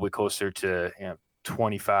probably closer to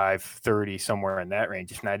 25, 30, somewhere in that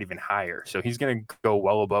range, if not even higher. So he's going to go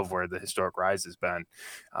well above where the historic rise has been.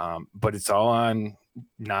 But it's all on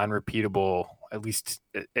non-repeatable, at least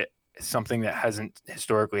something that hasn't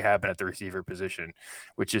historically happened at the receiver position,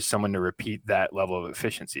 which is someone to repeat that level of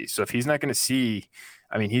efficiency. So if he's not going to see,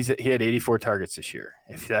 I mean, he had 84 targets this year.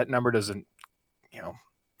 If that number doesn't,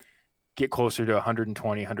 get closer to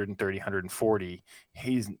 120, 130, 140,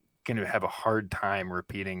 he's going to have a hard time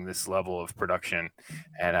repeating this level of production.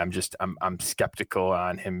 And I'm skeptical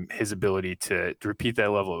on his ability to repeat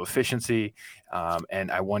that level of efficiency.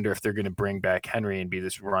 And I wonder if they're going to bring back Henry and be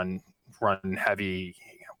this run heavy,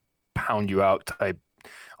 pound you out type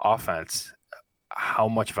offense. How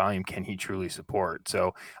much volume can he truly support?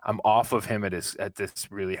 So I'm off of him at this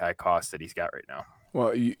really high cost that he's got right now.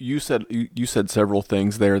 Well, you said several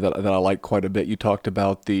things there that I like quite a bit. You talked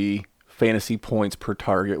about the fantasy points per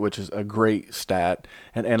target, which is a great stat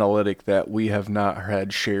and analytic that we have not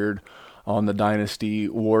had shared on the Dynasty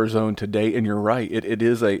Warzone to date. And you're right, it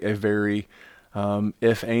is a very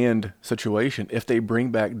if-and situation. If they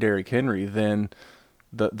bring back Derrick Henry, then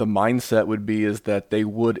the mindset would be is that they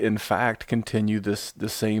would in fact continue the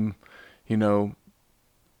same,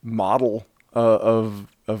 model of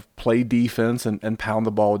play defense and pound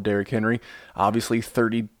the ball with Derrick Henry. Obviously,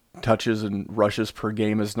 30 touches and rushes per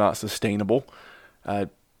game is not sustainable.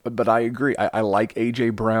 But I agree. I like A.J.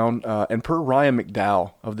 Brown. And per Ryan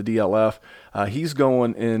McDowell of the DLF, he's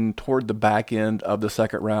going in toward the back end of the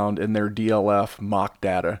second round in their DLF mock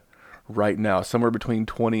data right now, somewhere between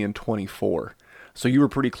 20 and 24. So you were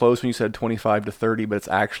pretty close when you said 25 to 30, but it's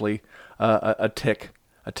actually a tick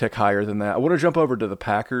higher than that. I want to jump over to the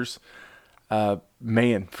Packers.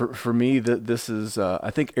 Man, for me, this is,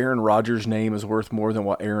 I think Aaron Rodgers' name is worth more than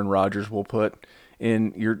what Aaron Rodgers will put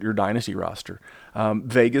in your Dynasty roster.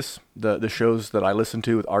 Vegas, the shows that I listen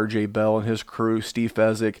to with RJ Bell and his crew, Steve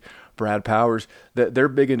Fezzik, Brad Powers, they're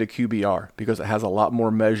big into QBR because it has a lot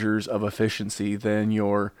more measures of efficiency than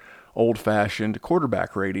your old-fashioned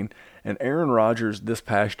quarterback rating. And Aaron Rodgers this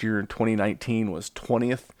past year in 2019 was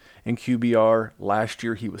 20th in QBR. Last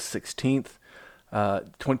year he was 16th.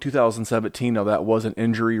 2017, now that was an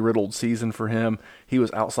injury-riddled season for him. He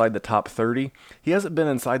was outside the top 30. He hasn't been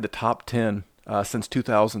inside the top 10 since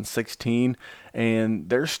 2016. And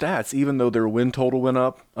their stats, even though their win total went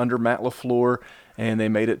up under Matt LaFleur and they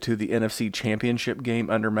made it to the NFC Championship game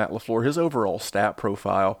under Matt LaFleur, his overall stat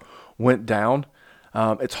profile went down.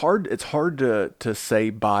 It's hard to say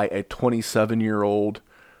by a 27-year-old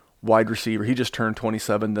wide receiver. He just turned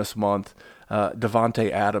 27 this month, Devontae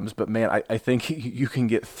Adams. But, man, I think you can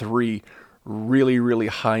get three really, really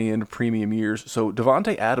high-end premium years. So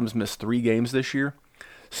Devontae Adams missed 3 games this year,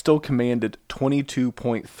 still commanded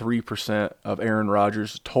 22.3% of Aaron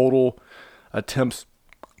Rodgers' total attempts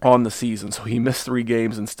on the season. So he missed 3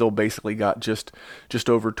 games and still basically got just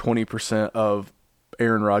over 20% of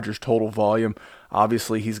Aaron Rodgers' total volume.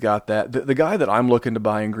 Obviously, he's got that. The guy that I'm looking to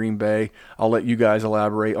buy in Green Bay, I'll let you guys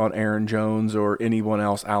elaborate on Aaron Jones or anyone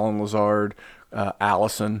else, Alan Lazard,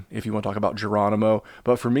 Allison, if you want to talk about Geronimo.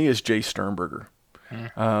 But for me, it's Jay Sternberger.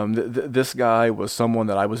 This guy was someone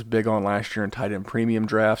that I was big on last year in tight end premium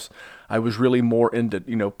drafts. I was really more into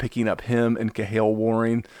picking up him and Cahill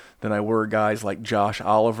Waring than I were guys like Josh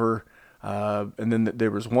Oliver. And then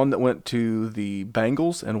there was one that went to the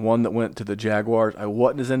Bengals and one that went to the Jaguars. I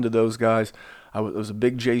wasn't as into those guys. I was a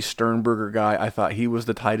big Jay Sternberger guy. I thought he was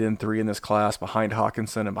the tight end 3 in this class behind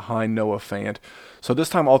Hawkinson and behind Noah Fant. So this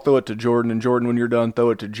time I'll throw it to Jordan. And Jordan, when you're done,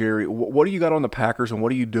 throw it to Jerry. What do you got on the Packers and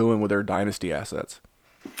what are you doing with their dynasty assets?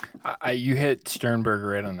 You hit Sternberger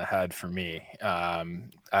right on the head for me.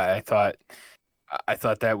 I thought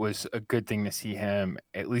that was a good thing to see him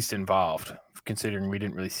at least involved, considering we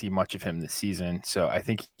didn't really see much of him this season. So I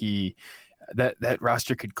think that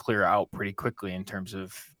roster could clear out pretty quickly in terms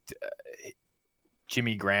of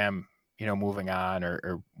Jimmy Graham, moving on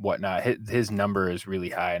or whatnot. His number is really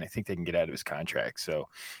high, and I think they can get out of his contract. So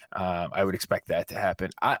I would expect that to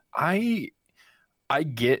happen. I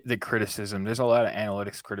get the criticism. There's a lot of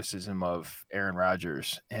analytics criticism of Aaron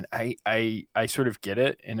Rodgers, and I sort of get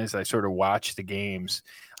it. And as I sort of watch the games,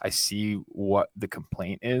 I see what the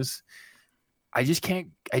complaint is. I just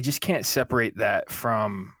can't separate that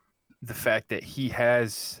from the fact that he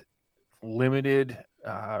has limited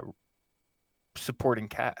supporting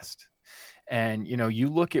cast. And you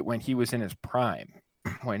look at when he was in his prime,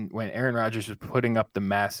 when Aaron Rodgers was putting up the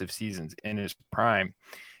massive seasons in his prime.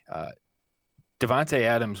 Devontae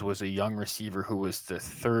Adams was a young receiver who was the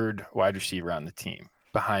third wide receiver on the team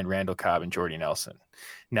behind Randall Cobb and Jordy Nelson.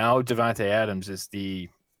 Now Devontae Adams is the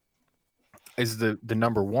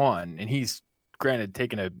number one, and he's granted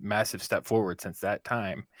taken a massive step forward since that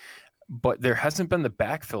time. But there hasn't been the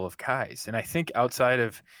backfill of guys. And I think I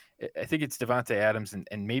think it's Devontae Adams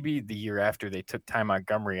and maybe the year after they took Ty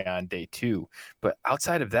Montgomery on day 2. But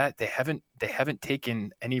outside of that, they haven't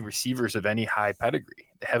taken any receivers of any high pedigree.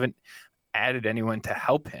 They haven't added anyone to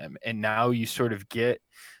help him. And now you sort of get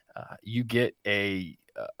a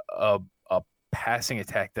passing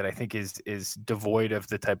attack that I think is devoid of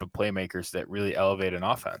the type of playmakers that really elevate an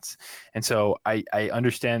offense. And so I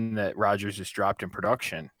understand that Rodgers is dropped in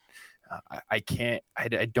production. I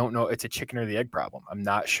don't know. It's a chicken or the egg problem. I'm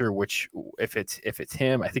not sure if it's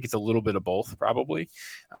him. I think it's a little bit of both probably.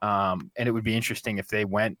 And it would be interesting if they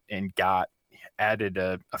went and added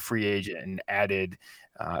a free agent and added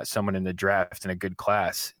someone in the draft in a good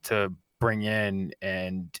class to bring in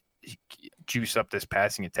and juice up this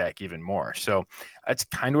passing attack even more. So that's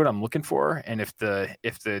kind of what I'm looking for. And if the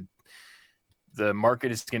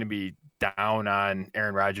market is going to be down on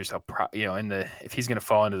Aaron Rodgers, if he's going to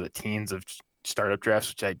fall into the teens of startup drafts,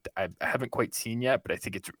 which I haven't quite seen yet, but I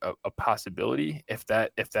think it's a possibility. If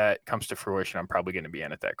that comes to fruition, I'm probably going to be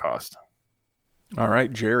in at that cost. All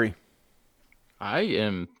right, Jerry.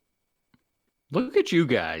 Look at you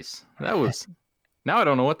guys. Now I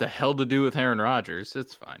don't know what the hell to do with Aaron Rodgers.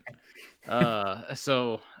 It's fine.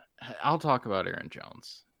 So I'll talk about Aaron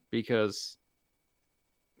Jones because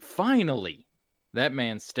finally that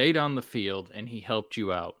man stayed on the field and he helped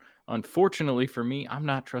you out. Unfortunately for me, I'm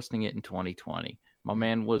not trusting it in 2020. My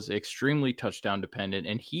man was extremely touchdown dependent,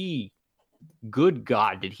 and good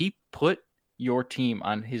God, did he put your team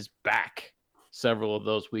on his back several of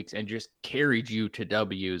those weeks and just carried you to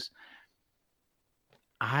W's.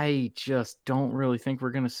 I just don't really think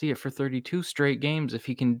we're going to see it for 32 straight games if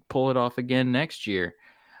he can pull it off again next year.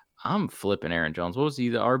 I'm flipping Aaron Jones. What was he,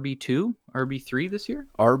 the RB2, RB3 this year?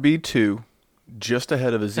 RB2, just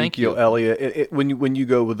ahead of Ezekiel Elliott. When you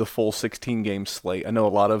go with the full 16-game slate, I know a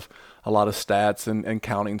lot of stats and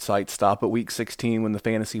counting sites stop at week 16 when the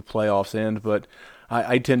fantasy playoffs end, but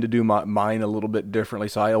I tend to do mine a little bit differently,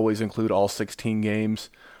 so I always include all 16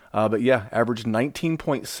 games. But yeah, averaged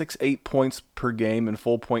 19.68 points per game in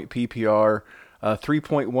full point PPR,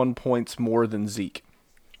 3.1 points more than Zeke.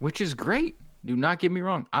 Which is great. Do not get me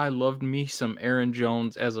wrong. I loved me some Aaron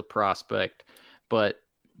Jones as a prospect, but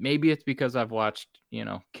maybe it's because I've watched,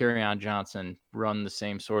 Kerryon Johnson run the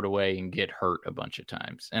same sort of way and get hurt a bunch of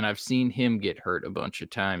times. And I've seen him get hurt a bunch of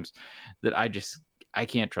times that I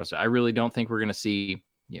can't trust it. I really don't think we're going to see,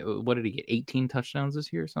 what did he get? 18 touchdowns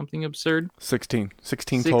this year? Something absurd? 16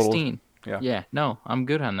 total. Yeah. No, I'm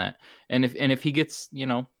good on that. And if he gets,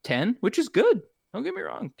 10, which is good. Don't get me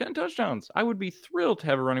wrong. 10 touchdowns. I would be thrilled to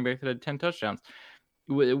have a running back that had 10 touchdowns.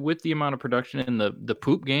 With the amount of production in the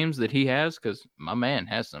poop games that he has, because my man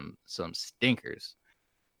has some stinkers.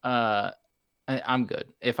 I'm good.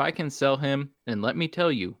 If I can sell him, and let me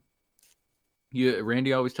tell you,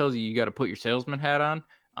 Randy always tells you got to put your salesman hat on.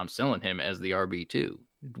 I'm selling him as the RB2.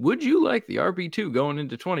 Would you like the RB2 going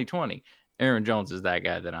into 2020? Aaron Jones is that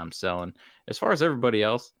guy that I'm selling. As far as everybody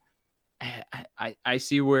else, I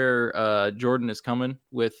see where Jordan is coming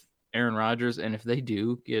with Aaron Rodgers, and if they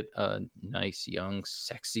do get a nice, young,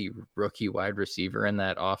 sexy rookie wide receiver in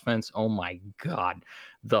that offense, oh my God,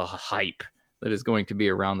 the hype that is going to be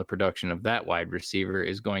around the production of that wide receiver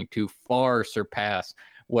is going to far surpass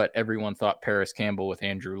what everyone thought Paris Campbell with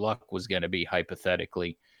Andrew Luck was going to be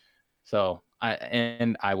hypothetically. So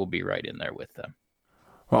I will be right in there with them.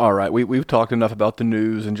 All right, we've talked enough about the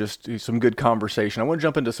news and just some good conversation. I want to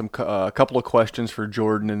jump into a couple of questions for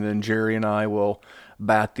Jordan, and then Jerry and I will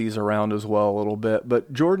bat these around as well a little bit.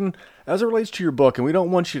 But Jordan, as it relates to your book, and we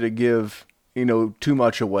don't want you to give too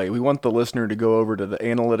much away. We want the listener to go over to the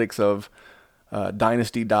analytics of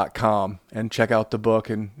Dynasty.com and check out the book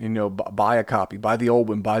and buy a copy, buy the old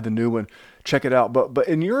one, buy the new one. check it out. But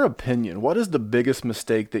in your opinion, what is the biggest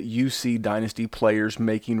mistake that you see Dynasty players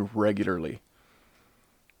making regularly?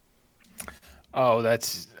 Oh,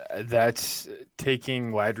 that's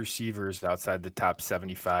taking wide receivers outside the top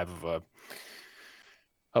 75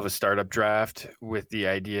 of a startup draft with the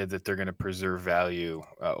idea that they're going to preserve value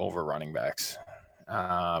over running backs.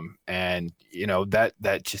 And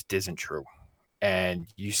that just isn't true. And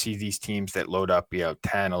you see these teams that load up,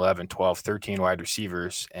 10, 11, 12, 13 wide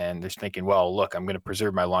receivers, and they're thinking, well, look, I'm going to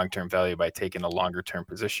preserve my long-term value by taking a longer-term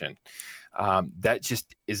position. That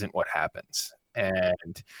just isn't what happens.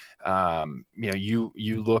 And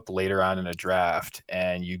you look later on in a draft,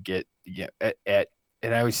 and you get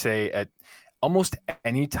and I always say at almost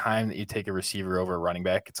any time that you take a receiver over a running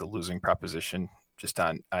back, it's a losing proposition just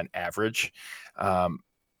on average.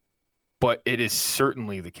 But it is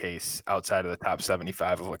certainly the case outside of the top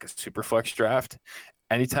 75 of like a super flex draft.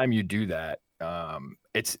 Anytime you do that,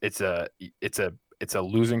 it's a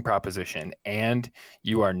losing proposition, and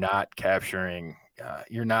you are not capturing,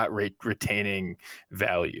 you're not retaining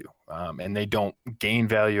value, and they don't gain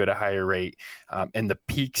value at a higher rate. In the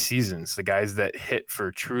peak seasons, the guys that hit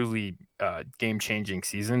for truly game-changing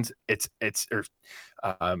seasons, it's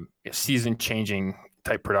season-changing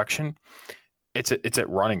type production. It's at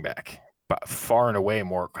running back, but far and away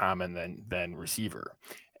more common than receiver.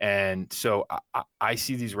 And so I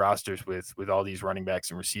see these rosters with all these running backs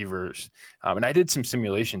and receivers. And I did some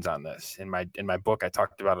simulations on this in my book. I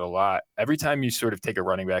talked about it a lot. Every time you sort of take a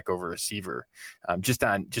running back over a receiver, just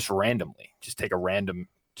randomly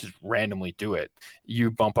do it,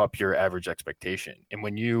 you bump up your average expectation. And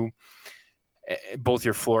when you both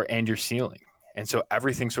your floor and your ceiling. And so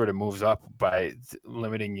everything sort of moves up by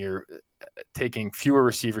limiting your taking fewer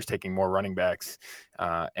receivers, taking more running backs.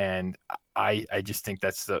 And I just think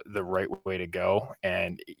that's the right way to go.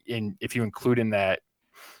 And if you include in that,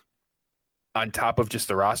 on top of just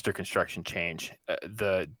the roster construction change,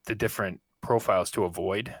 the different profiles to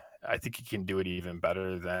avoid, I think you can do it even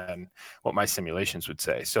better than what my simulations would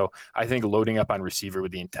say. So I think loading up on receiver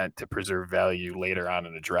with the intent to preserve value later on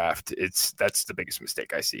in the draft, that's the biggest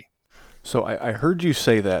mistake I see. So I heard you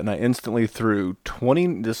say that, and I instantly threw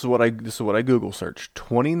 20. This is what I Google searched: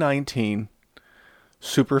 2019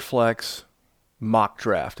 Superflex mock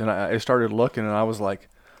draft, and I started looking, and I was like,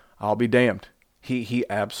 I'll be damned. He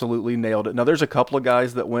absolutely nailed it. Now there's a couple of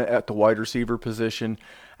guys that went at the wide receiver position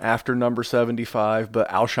after number 75, but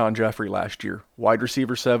Alshon Jeffrey last year, wide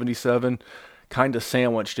receiver 77, kind of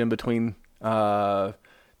sandwiched in between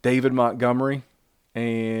David Montgomery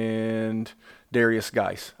and Darius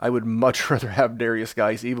Geis. I would much rather have Darius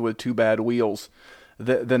Geis, even with two bad wheels,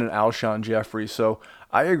 than an Alshon Jeffrey. So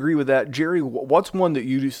I agree with that. Jerry, what's one that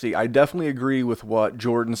you see? I definitely agree with what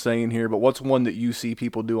Jordan's saying here, but what's one that you see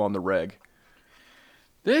people do on the reg?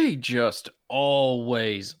 They just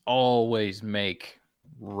always make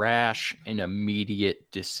rash and immediate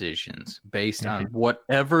decisions based on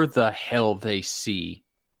whatever the hell they see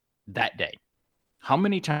that day. How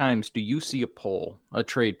many times do you see a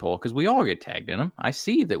trade poll? Because we all get tagged in them. I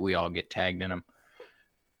see that we all get tagged in them.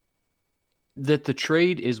 That the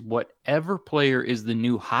trade is whatever player is the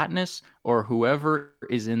new hotness or whoever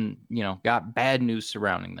is got bad news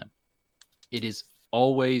surrounding them. It is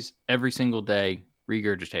always, every single day,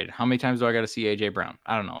 regurgitated. How many times do I got to see AJ Brown?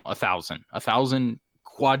 I don't know, 1,000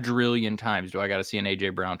 quadrillion times do I got to see an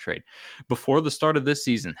AJ Brown trade. Before the start of this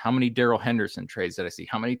season, how many Darrell Henderson trades did I see?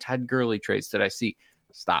 How many Todd Gurley trades did I see?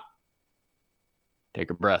 Stop.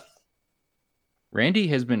 Take a breath. Randy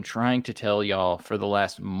has been trying to tell y'all for the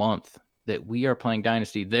last month that we are playing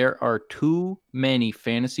Dynasty. There are too many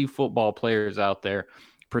fantasy football players out there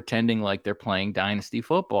pretending like they're playing Dynasty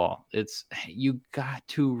football. You got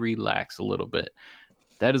to relax a little bit.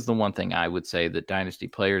 That is the one thing I would say that Dynasty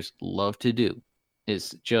players love to do,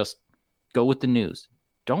 is just go with the news.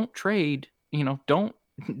 Don't trade,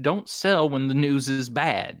 don't sell when the news is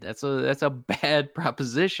bad. That's a bad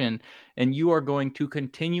proposition, and you are going to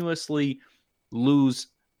continuously lose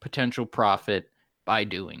potential profit by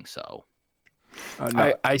doing so.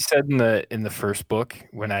 No. I said in the first book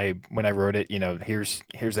when I wrote it,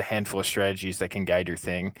 here's a handful of strategies that can guide your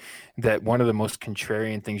thing, that one of the most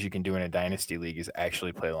contrarian things you can do in a dynasty league is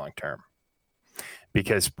actually play long term.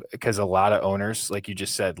 Because a lot of owners, like you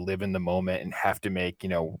just said, live in the moment and have to make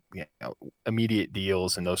immediate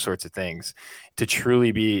deals and those sorts of things to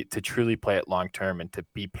truly play it long term and to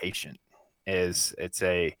be patient. It's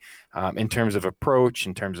in terms of approach,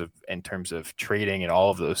 in terms of trading and all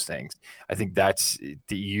of those things. I think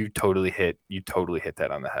you totally hit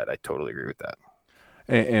that on the head. I totally agree with that.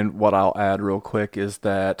 And what I'll add real quick is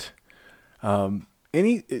that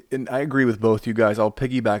and I agree with both you guys. I'll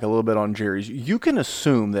piggyback a little bit on Jerry's. You can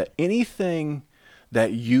assume that anything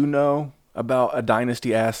that you know about a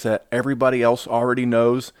dynasty asset, everybody else already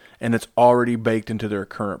knows, and it's already baked into their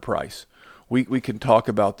current price. We can talk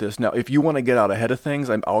about this. Now, if you want to get out ahead of things,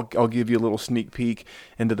 I'll give you a little sneak peek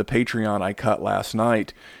into the Patreon I cut last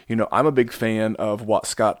night. I'm a big fan of what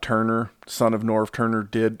Scott Turner, son of Norv Turner,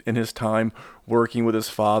 did in his time working with his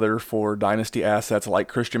father for dynasty assets like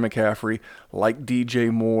Christian McCaffrey, like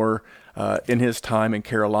DJ Moore, in his time in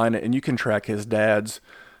Carolina. And you can track his dad's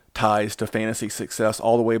ties to fantasy success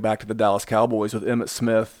all the way back to the Dallas Cowboys with Emmitt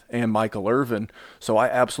Smith and Michael Irvin. So I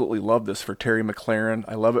absolutely love this for Terry McLaurin.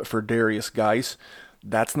 I love it for Darius Geis.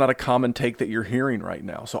 That's not a common take that you're hearing right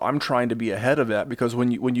now. So I'm trying to be ahead of that, because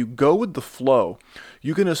when you go with the flow,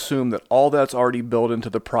 you can assume that all that's already built into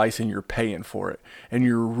the price and you're paying for it. And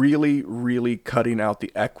you're really, really cutting out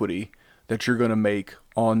the equity that you're going to make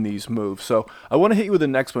on these moves. So I want to hit you with the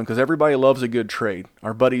next one, because everybody loves a good trade.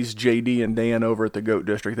 Our buddies JD and Dan over at the GOAT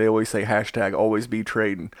District, they always say hashtag always be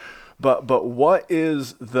trading. But what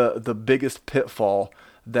is the biggest pitfall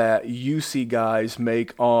that you see guys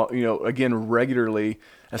make again regularly,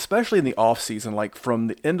 especially in the off season, like from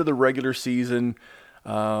the end of the regular season,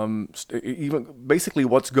 even basically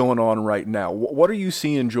what's going on right now? What are you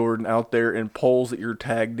seeing, Jordan, out there in polls that you're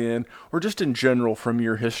tagged in, or just in general from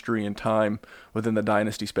your history and time within the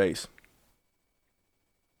dynasty space?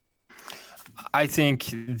 I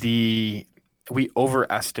think we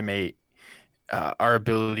overestimate our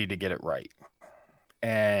ability to get it right.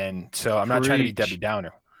 And so I'm not trying to be Debbie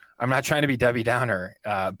Downer.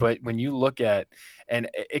 But when you look at, and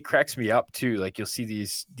it cracks me up too, like you'll see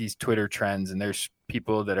these Twitter trends, and there's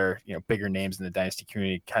people that are, bigger names in the dynasty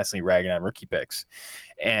community constantly ragging on rookie picks.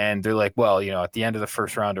 And they're like, well, at the end of the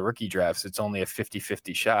first round of rookie drafts, it's only a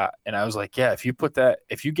 50-50 shot. And I was like, yeah, if you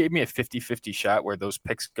gave me a 50-50 shot where those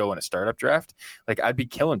picks go in a startup draft, like I'd be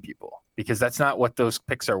killing people, because that's not what those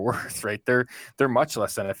picks are worth, right? They're much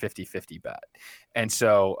less than a 50-50 bet. And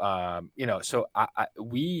so,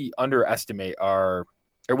 we overestimate our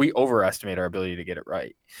ability to get it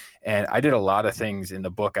right. And I did a lot of things in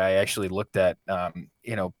the book. I actually looked at,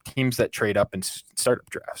 teams that trade up in startup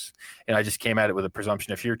drafts. And I just came at it with a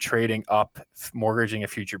presumption. If you're trading up, mortgaging a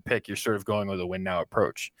future pick, you're sort of going with a win now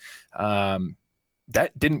approach.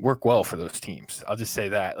 That didn't work well for those teams. I'll just say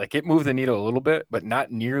that. Like, it moved the needle a little bit, but not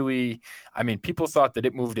nearly. I mean, people thought that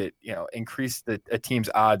it moved it, increased a team's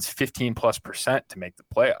odds 15+% to make the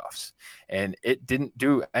playoffs. And it didn't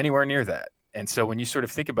do anywhere near that. And so when you sort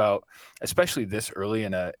of think about, especially this early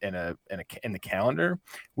in the calendar,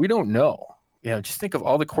 we don't know. Just think of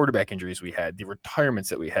all the quarterback injuries we had, the retirements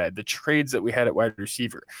that we had, the trades that we had at wide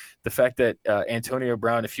receiver, the fact that Antonio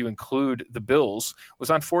Brown, if you include the Bills,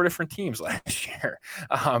 was on 4 different teams last year.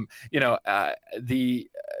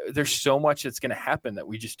 There's so much that's going to happen that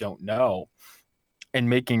we just don't know, and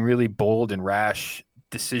making really bold and rash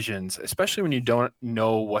decisions, especially when you don't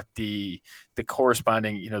know what the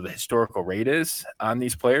corresponding, the historical rate is on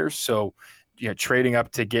these players. So, trading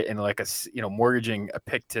up to get in like mortgaging a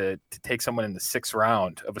pick to take someone in the 6th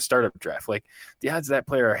round of a startup draft, like the odds that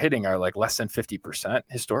player are hitting are like less than 50%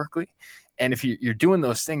 historically. And if you're doing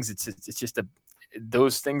those things, it's just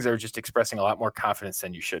those things are just expressing a lot more confidence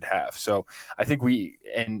than you should have. So I think we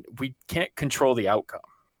can't control the outcome,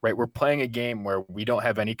 right? We're playing a game where we don't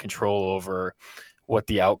have any control over what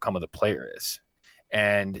the outcome of the player is.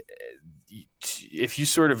 And if you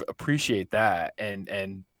sort of appreciate that,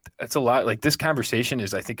 and that's a lot, like this conversation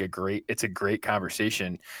is, I think, it's a great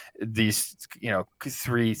conversation. These,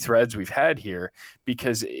 3 threads we've had here,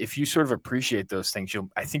 because if you sort of appreciate those things,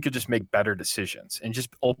 I think you'll just make better decisions, and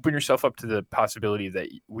just open yourself up to the possibility that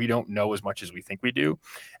we don't know as much as we think we do,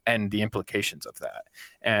 and the implications of that.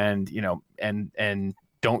 And, and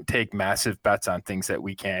don't take massive bets on things that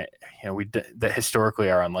we can't, that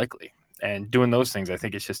historically are unlikely. And doing those things, I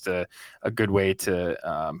think it's just a good way to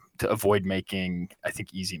avoid making, I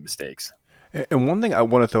think, easy mistakes. And one thing I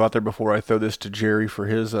want to throw out there before I throw this to Jerry for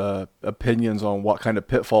his opinions on what kind of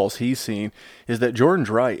pitfalls he's seen is that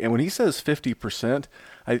Jordan's right. And when he says 50%,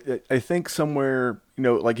 I think somewhere,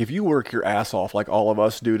 like if you work your ass off like all of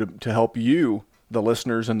us do to help you, the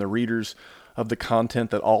listeners and the readers of the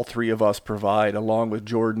content that all 3 of us provide, along with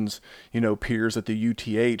Jordan's, peers at the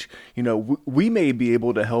UTH, we may be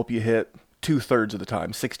able to help you hit 2/3 of the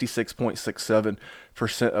time,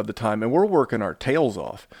 66.67% of the time, and we're working our tails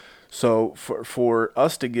off. So for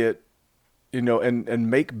us to get,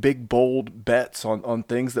 and make big, bold bets on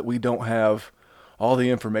things that we don't have all the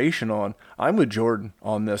information on, I'm with Jordan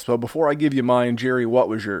on this. But before I give you mine, Jerry, what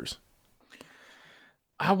was yours?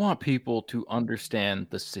 I want people to understand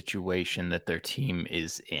the situation that their team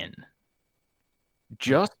is in.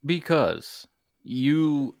 Just because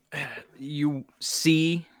you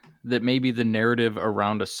see that maybe the narrative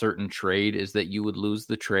around a certain trade is that you would lose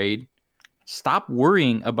the trade, stop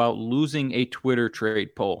worrying about losing a Twitter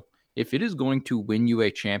trade poll. If it is going to win you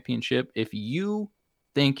a championship, if you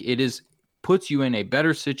think it is puts you in a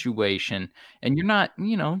better situation and you're not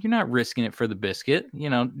risking it for the biscuit.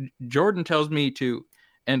 Jordan tells me to,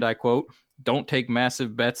 and I quote, don't take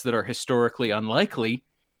massive bets that are historically unlikely.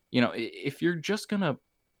 If you're just going to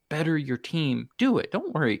better your team, do it.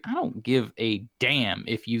 Don't worry. I don't give a damn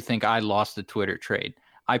if you think I lost the Twitter trade.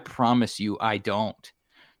 I promise you I don't.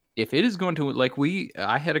 If it is going to,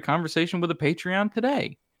 I had a conversation with a Patreon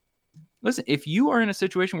today. Listen, if you are in a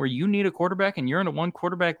situation where you need a quarterback and you're in a one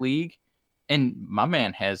quarterback league, and my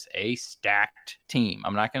man has a stacked team,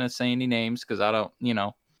 I'm not going to say any names because I don't,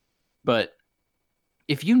 but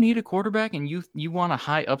if you need a quarterback and you want a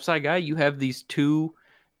high upside guy, you have these two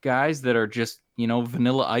guys that are just,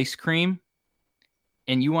 vanilla ice cream,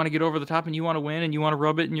 and you want to get over the top and you want to win and you want to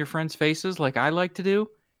rub it in your friends' faces like I like to do,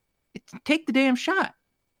 take the damn shot.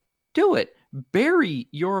 Do it. Bury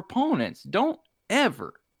your opponents. Don't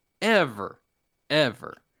ever, ever,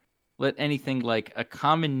 ever let anything like a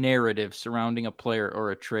common narrative surrounding a player or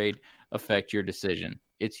a trade affect your decision.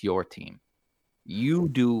 It's your team. You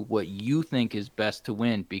do what you think is best to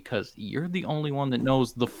win because you're the only one that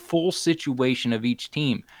knows the full situation of each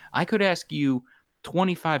team. I could ask you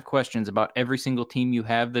 25 questions about every single team you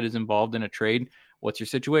have that is involved in a trade. What's your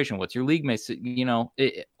situation? What's your league mates?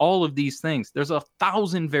 All of these things. There's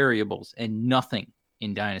 1,000 variables, and nothing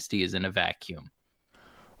in Dynasty is in a vacuum.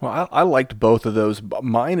 Well, I liked both of those.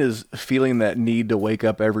 Mine is feeling that need to wake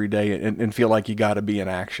up every day and feel like you got to be in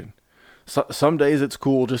action. Some days it's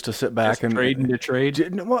cool just to sit back and trading to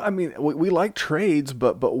trade. Well, I mean, we like trades,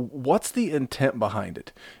 but what's the intent behind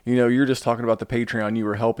it? You're just talking about the Patreon. You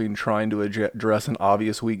were helping trying to address an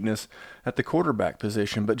obvious weakness at the quarterback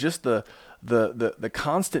position, but just the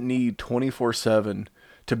constant need 24/7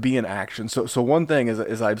 to be in action. So one thing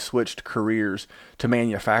is I've switched careers to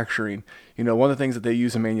manufacturing. One of the things that they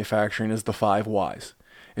use in manufacturing is the 5 whys.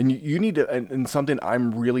 And you need to, and something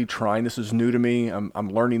I'm really trying, this is new to me, I'm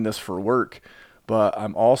learning this for work, but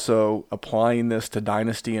I'm also applying this to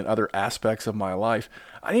Dynasty and other aspects of my life.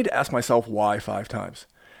 I need to ask myself why 5 times.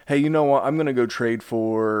 Hey, you know what? I'm going to go trade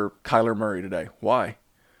for Kyler Murray today. Why?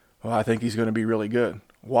 Well, I think he's going to be really good.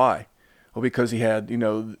 Why? Well, because he had,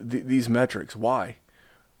 these metrics. Why?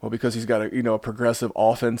 Well, because he's got a progressive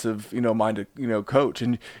offensive minded coach,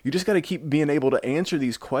 and you just got to keep being able to answer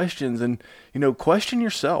these questions and question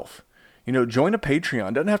yourself. Join a Patreon.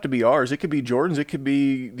 It doesn't have to be ours. It could be Jordan's. It could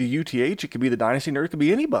be the UTH. It could be the Dynasty Nerd. It could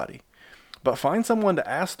be anybody. But find someone to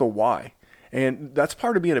ask the why, and that's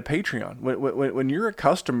part of being a Patreon. When you're a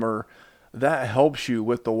customer, that helps you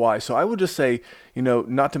with the why. So I would just say,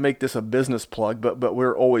 not to make this a business plug, but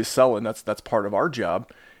we're always selling. That's part of our job.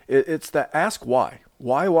 It's that ask why.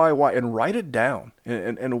 Why, and write it down.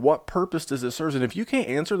 And what purpose does it serve? And if you can't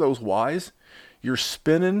answer those whys, you're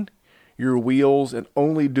spinning your wheels and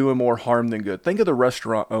only doing more harm than good. Think of the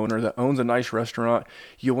restaurant owner that owns a nice restaurant.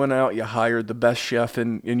 You went out, you hired the best chef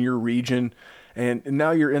in your region, and now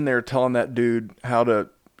you're in there telling that dude how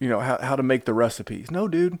to make the recipes. No,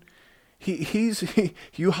 dude.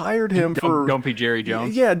 You hired him for. Don't be Jerry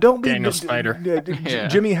Jones. Yeah, don't be Daniel Snyder.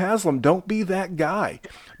 Jimmy Haslam. Don't be that guy.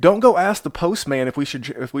 Don't go ask the postman if we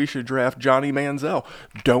should draft Johnny Manziel.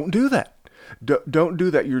 Don't do that. Don't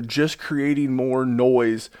do that. You're just creating more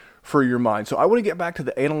noise for your mind. So I want to get back to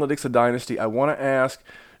the analytics of Dynasty. I want to ask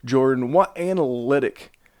Jordan, what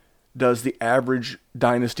analytic does the average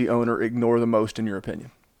Dynasty owner ignore the most, in your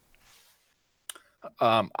opinion?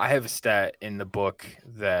 I have a stat in the book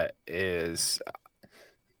that is,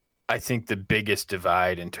 I think, the biggest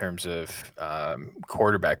divide in terms of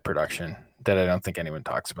quarterback production that I don't think anyone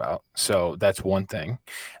talks about. So that's one thing.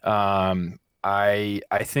 I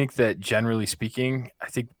think that generally speaking, I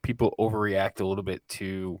think people overreact a little bit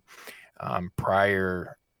to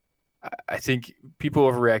prior. I think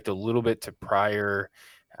people overreact a little bit to prior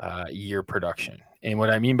year production. And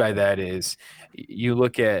what I mean by that is you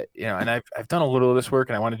look at, and I've done a little of this work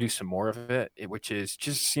and I want to do some more of it, which is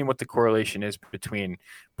just seeing what the correlation is between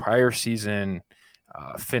prior season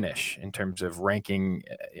finish in terms of ranking,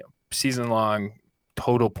 season long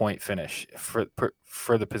total point finish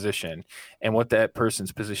for the position and what that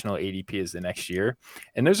person's positional ADP is the next year.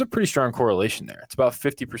 And there's a pretty strong correlation there. It's about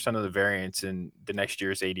 50% of the variance in the next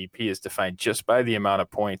year's ADP is defined just by the amount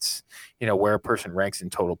of points, where a person ranks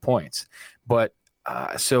in total points. But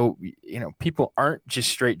So, people aren't just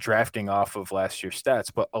straight drafting off of last year's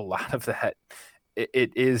stats, but a lot of that,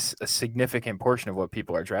 it is a significant portion of what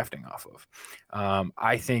people are drafting off of.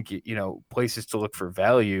 I think, places to look for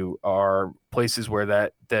value are places where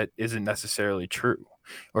that isn't necessarily true,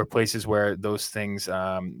 or places where those things,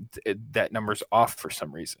 that number's off for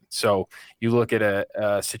some reason. So you look at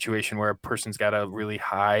a situation where a person's got a really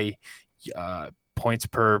high points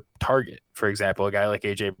per target, for example, a guy like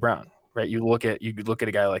AJ Brown. Right, you look at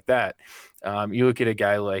a guy like that. You look at a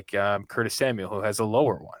guy like Curtis Samuel, who has a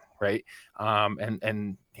lower one, right?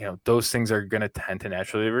 And those things are going to tend to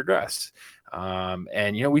naturally regress.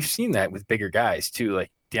 And we've seen that with bigger guys too,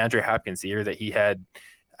 like DeAndre Hopkins. The year that he had,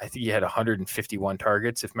 I think he had 151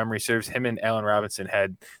 targets, if memory serves. Him and Allen Robinson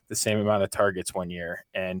had the same amount of targets one year,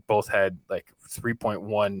 and both had like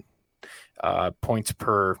 3.1 points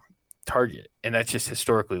per target, and that's just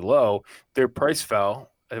historically low. Their price fell.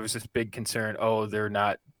 There was this big concern. Oh, they're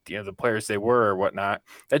not, the players they were or whatnot.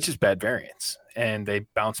 That's just bad variance. And they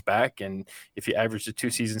bounce back. And if you average the 2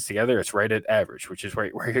 seasons together, it's right at average, which is where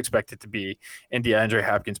you expect it to be. And DeAndre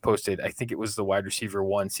Hopkins posted, I think it was the wide receiver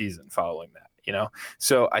 1 season following that,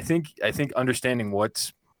 So I think understanding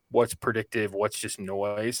what's predictive, what's just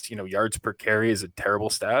noise, yards per carry is a terrible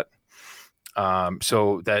stat.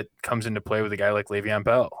 So that comes into play with a guy like Le'Veon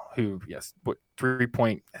Bell, who, yes, I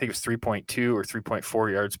think it was 3.2 or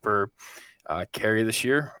 3.4 yards per carry this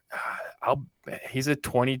year. He's a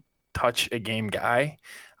 20 touch a game guy.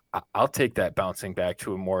 I'll take that bouncing back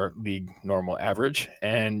to a more league normal average,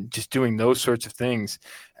 and just doing those sorts of things,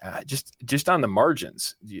 just on the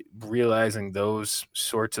margins, realizing those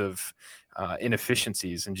sorts of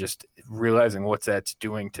inefficiencies, and just realizing what that's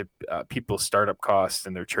doing to people's startup costs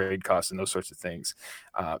and their trade costs and those sorts of things,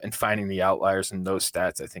 and finding the outliers in those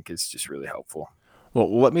stats, I think is just really helpful.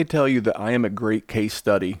 Well, let me tell you that I am a great case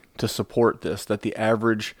study to support this, that the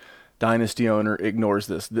average Dynasty owner ignores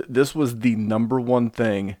this. This was the number one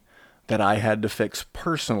thing that I had to fix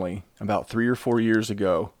personally about 3 or 4 years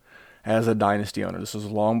ago as a Dynasty owner. This was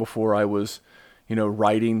long before I was,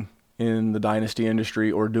 writing in the Dynasty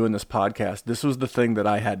industry or doing this podcast. This was the thing that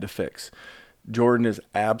I had to fix. Jordan is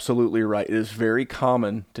absolutely right. It is very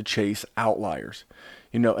common to chase outliers.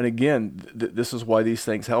 And again, this is why these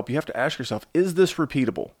things help. You have to ask yourself, is this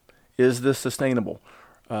repeatable? Is this sustainable?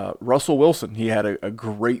 Russell Wilson, he had a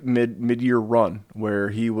great mid-year run where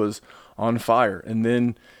he was on fire, and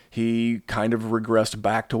then he kind of regressed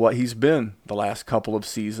back to what he's been the last couple of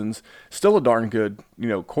seasons. Still a darn good,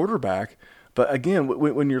 quarterback. But again,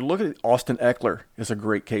 when you're looking at Austin Eckler, is a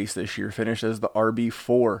great case this year, finished as the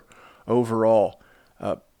RB4 overall.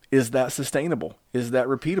 Is that sustainable? Is that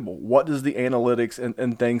repeatable? What does the analytics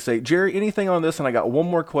and things say? Jerry, anything on this? And I got one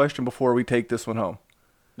more question before we take this one home.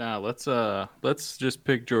 Now let's just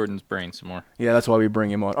pick Jordan's brain some more. Yeah, that's why we bring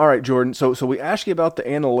him on. All right, Jordan. So we asked you about the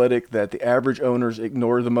analytic that the average owners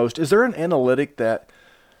ignore the most. Is there an analytic that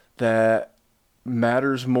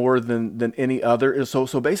matters more than any other?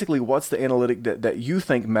 So basically, what's the analytic that you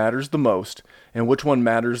think matters the most, and which one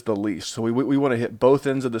matters the least? So we want to hit both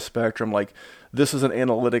ends of the spectrum. Like, this is an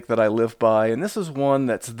analytic that I live by, and this is one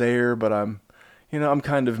that's there, but I'm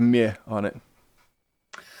kind of meh on it.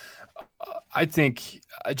 I think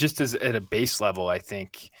just as at a base level, I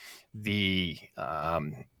think the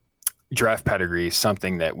draft pedigree is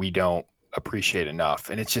something that we don't appreciate enough.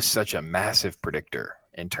 And it's just such a massive predictor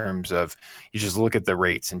in terms of, you just look at the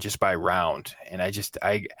rates and just by round. And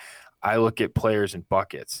I look at players in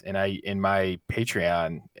buckets, and in my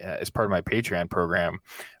Patreon, as part of my Patreon program,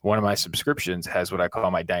 one of my subscriptions has what I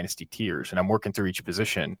call my Dynasty tiers, and I'm working through each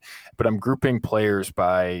position, but I'm grouping players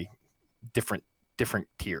by different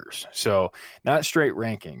tiers. So not straight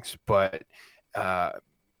rankings, but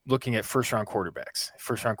looking at first round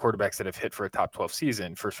quarterbacks that have hit for a top 12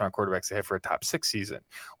 season, first round quarterbacks that hit for a top 6 season,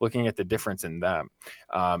 looking at the difference in them.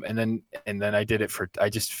 And then I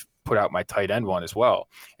just put out my tight end one as well.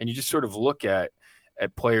 And you just sort of look at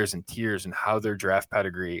players and tiers and how their draft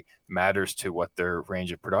pedigree matters to what their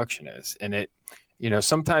range of production is. And it,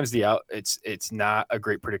 sometimes it's not a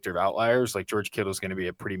great predictor of outliers. Like George Kittle is going to be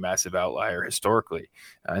a pretty massive outlier historically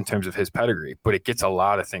in terms of his pedigree, but it gets a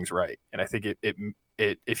lot of things right. And I think it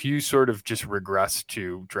if you sort of just regress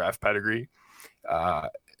to draft pedigree,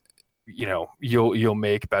 you'll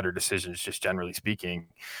make better decisions, just generally speaking.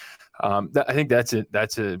 I think that's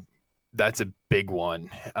a big one.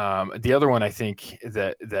 The other one I think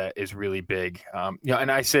that is really big,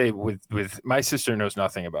 and I say with my sister knows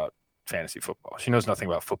nothing about fantasy football. She knows nothing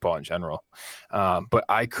about football in general. But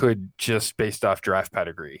I could, just based off draft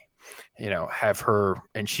pedigree, have her,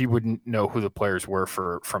 and she wouldn't know who the players were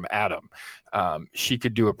from Adam. She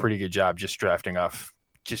could do a pretty good job just drafting off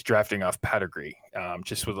pedigree,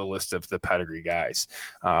 just with a list of the pedigree guys,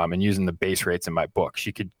 and using the base rates in my book.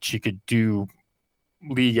 She could do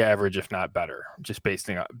league average, if not better, just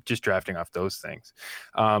drafting off those things.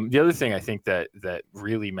 The other thing I think that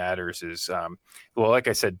really matters is, like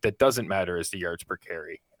I said, that doesn't matter is the yards per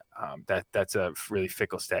carry. That's a really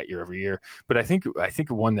fickle stat year over year. But I think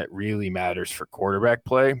one that really matters for quarterback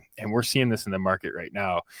play, and we're seeing this in the market right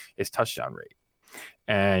now, is touchdown rate.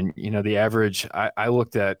 And, the average, I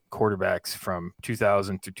looked at quarterbacks from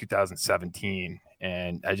 2000 to 2017,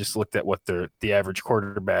 and I just looked at what the average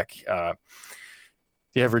quarterback,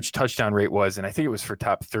 the average touchdown rate was, and I think it was for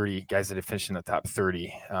top 30 guys that had finished in the top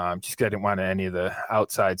 30. Just because I didn't want any of the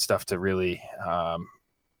outside stuff to really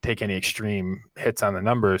take any extreme hits on the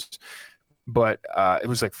numbers. But it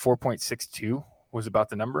was like 4.62 was about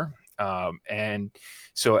the number. And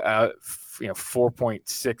so,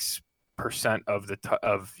 4.6%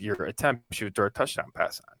 of your attempts you would throw a touchdown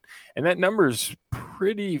pass on. And that number is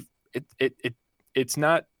pretty, it's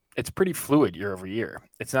pretty fluid year over year.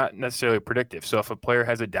 It's not necessarily predictive. So if a player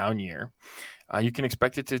has a down year, you can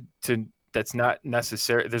expect it to that's not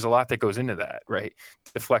necessary. There's a lot that goes into that, right?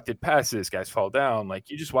 Deflected passes, guys fall down. Like,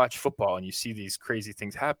 you just watch football and you see these crazy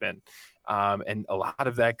things happen. And a lot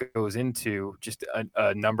of that goes into just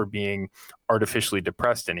a number being artificially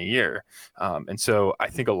depressed in a year. And so I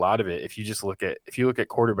think a lot of it, if you look at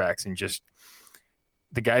quarterbacks and just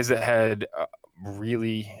the guys that had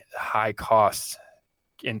really high costs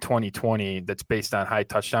in 2020, that's based on high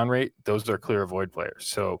touchdown rate, those are clear avoid players.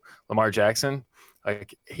 So Lamar Jackson,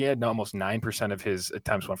 like, he had almost 9% of his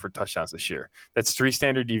attempts went for touchdowns this year. That's 3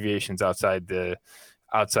 standard deviations outside the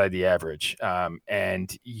average.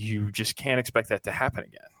 And you just can't expect that to happen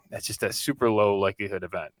again. That's just a super low likelihood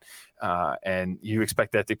event. And you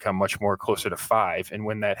expect that to come much more closer to 5. And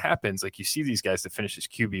when that happens, like, you see these guys that finish as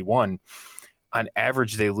QB1, on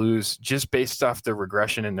average, they lose, just based off the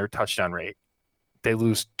regression in their touchdown rate, they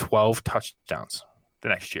lose 12 touchdowns the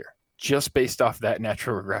next year, just based off that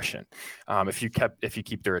natural regression. If you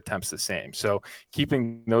keep their attempts the same. So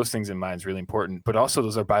keeping those things in mind is really important, but also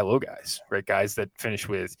those are buy low guys, right? Guys that finish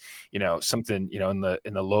with, something, in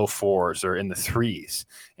the low 4s or in the 3s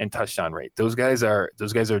in touchdown rate. Those guys are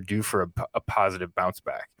due for a positive bounce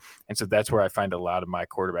back. And so that's where I find a lot of my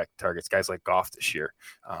quarterback targets, guys like Goff this year,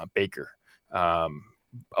 Baker,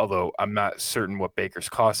 although I'm not certain what Baker's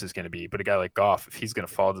cost is going to be, but a guy like Goff, if he's going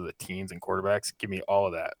to fall to the teens and quarterbacks, give me all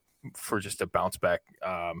of that for just a bounce back,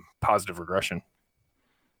 positive regression.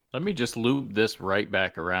 Let me just loop this right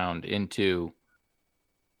back around into,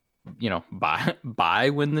 buy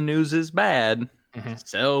when the news is bad,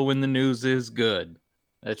 sell when the news is good.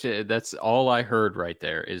 That's it. That's all I heard right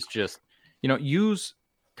there is just, use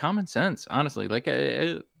common sense. Honestly, like,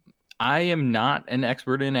 I am not an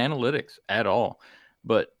expert in analytics at all.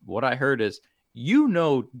 But what I heard is,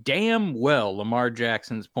 damn well Lamar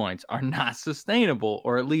Jackson's points are not sustainable,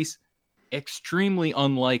 or at least extremely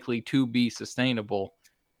unlikely to be sustainable.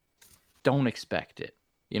 Don't expect it.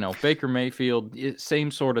 Baker Mayfield, same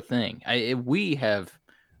sort of thing. We have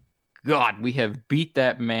beat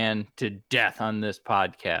that man to death on this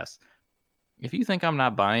podcast. If you think I'm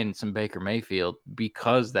not buying some Baker Mayfield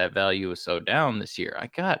because that value is so down this year, I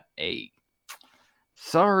got a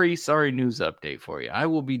sorry news update for you. I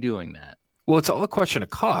will be doing that. Well, it's all a question of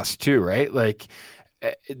cost too, right? Like,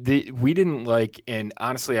 we didn't and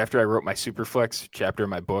honestly, after I wrote my Superflex chapter in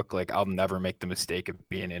my book, like, I'll never make the mistake of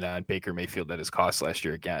being in on Baker Mayfield at his cost last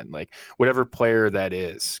year again. Like, whatever player that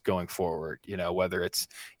is going forward, whether it's,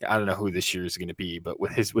 I don't know who this year is going to be, but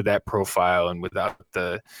with that profile and without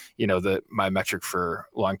my metric for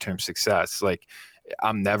long-term success, like,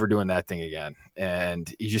 I'm never doing that thing again.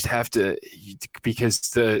 And you just have to, because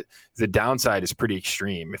the downside is pretty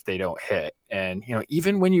extreme if they don't hit. And,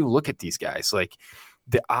 even when you look at these guys, like,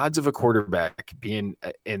 the odds of a quarterback being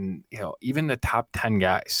in, even the top 10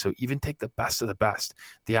 guys, so even take the best of the best,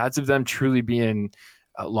 the odds of them truly being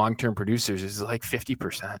long-term producers is like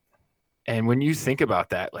 50%. And when you think about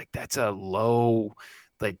that, like, that's a low,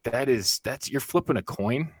 like, that's you're flipping a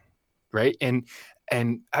coin, right? And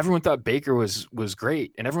everyone thought Baker was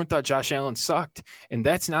great, and everyone thought Josh Allen sucked, and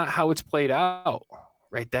that's not how it's played out,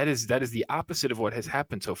 right? That is the opposite of what has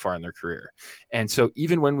happened so far in their career. And so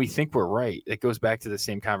even when we think we're right, it goes back to the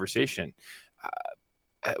same conversation.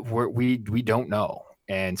 We don't know.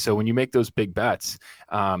 And so when you make those big bets,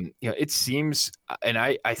 it seems, and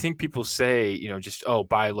I think people say, just,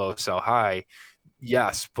 buy low, sell high.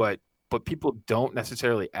 Yes, but people don't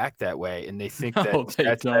necessarily act that way, and they think that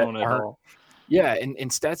they don't at all. Yeah, and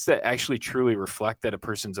stats that actually truly reflect that a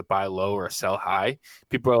person's a buy low or a sell high,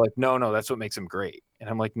 people are like, no, that's what makes them great. And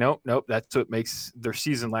I'm like, nope, that's what makes their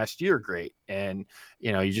season last year great. And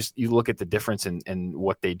you look at the difference in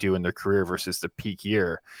what they do in their career versus the peak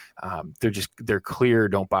year. They're clear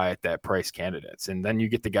don't buy at that price candidates. And then you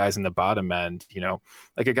get the guys in the bottom end,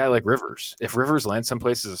 like a guy like Rivers. If Rivers lands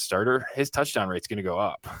someplace as a starter, his touchdown rate's going to go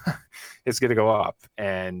up. It's going to go up,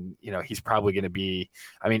 and he's probably going to be.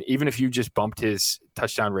 I mean, even if you just bumped his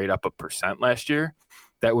touchdown rate up 1% last year,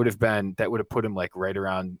 that would have put him like right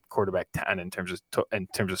around quarterback 10 in terms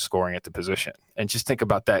of scoring at the position. And just think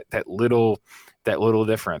about that little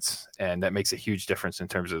difference, and that makes a huge difference in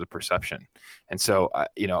terms of the perception. And so,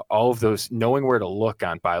 all of those, knowing where to look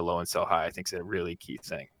on buy low and sell high, I think is a really key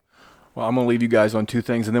thing. Well, I'm going to leave you guys on two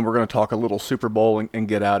things, and then we're going to talk a little Super Bowl and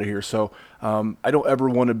get out of here. So I don't ever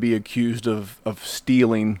want to be accused of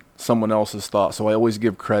stealing someone else's thoughts, so I always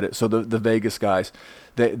give credit. So the Vegas guys,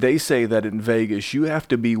 they say that in Vegas you have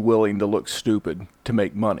to be willing to look stupid to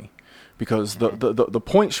make money, because the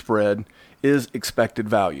point spread is expected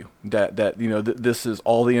value. This is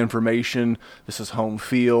all the information. This is home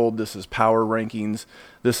field. This is power rankings.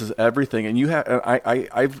 This is everything. And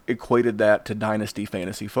I've equated that to dynasty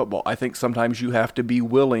fantasy football. I think sometimes you have to be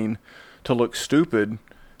willing to look stupid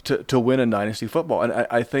to win in dynasty football. And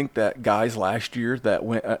I think that guys last year that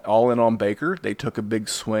went all in on Baker, they took a big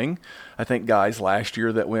swing. I think guys last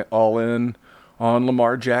year that went all in on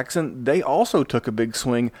Lamar Jackson, they also took a big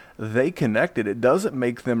swing. They connected. It doesn't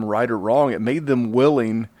make them right or wrong. It made them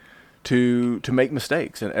willing to make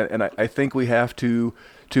mistakes. And I think we have to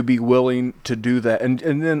be willing to do that. And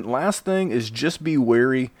then last thing is just be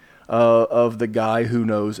wary of the guy who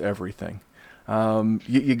knows everything.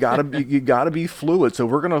 You gotta be fluid. So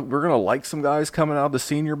we're gonna like some guys coming out of the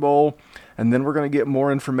Senior Bowl, and then we're gonna get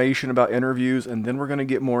more information about interviews, and then we're gonna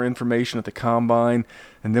get more information at the Combine,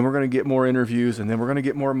 and then we're gonna get more interviews, and then we're gonna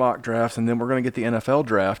get more mock drafts, and then we're gonna get the NFL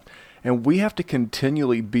draft. And we have to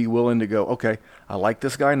continually be willing to go, okay, I like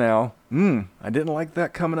this guy now. I didn't like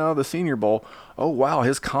that coming out of the Senior Bowl. Oh wow,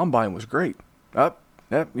 his Combine was great.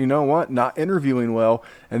 You know what? Not interviewing well,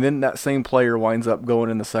 and then that same player winds up going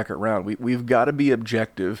in the second round. We've got to be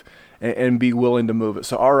objective and be willing to move it.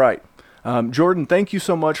 So, all right. Jordan, thank you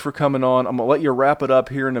so much for coming on. I'm going to let you wrap it up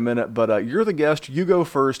here in a minute, but you're the guest. You go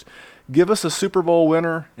first. Give us a Super Bowl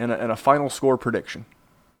winner and a final score prediction.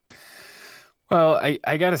 Well,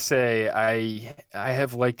 I got to say, I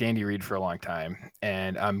have liked Andy Reid for a long time,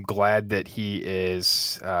 and I'm glad that he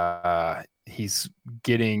is he's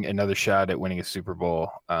getting another shot at winning a Super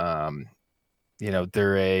Bowl. I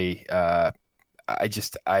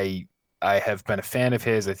have been a fan of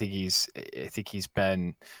his. I think he's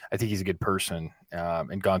a good person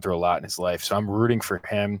and gone through a lot in his life. So I'm rooting for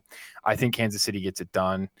him. I think Kansas City gets it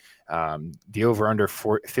done. The over under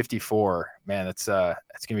 54, man, that's going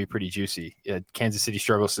to be pretty juicy. Kansas City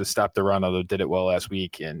struggles to stop the run, although did it well last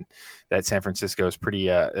week. And that San Francisco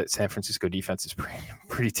defense is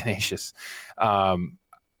pretty tenacious. I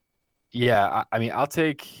mean, I'll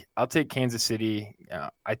take Kansas City.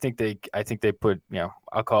 I think they put,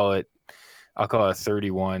 I'll call it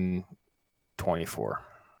 31-24.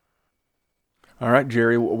 All right,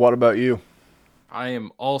 Jerry, what about you? I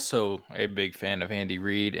am also a big fan of Andy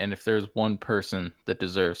Reid, and if there's one person that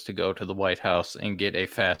deserves to go to the White House and get a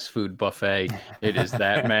fast food buffet, it is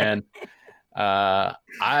that man.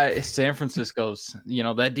 San Francisco's,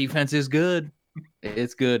 that defense is good.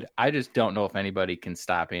 It's good. I just don't know if anybody can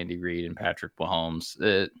stop Andy Reid and Patrick Mahomes.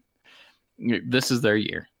 This is their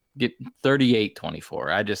year. Get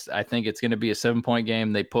 38-24. I think it's going to be a 7-point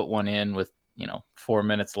game. They put one in with 4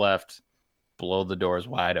 minutes left. Blow the doors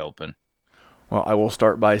wide open. Well, I will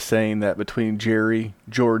start by saying that between Jerry,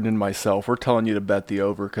 Jordan, and myself, we're telling you to bet the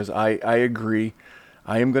over, because I agree.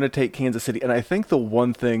 I am going to take Kansas City. And I think the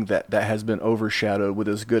one thing that has been overshadowed with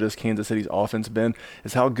as good as Kansas City's offense been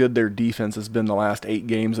is how good their defense has been the last 8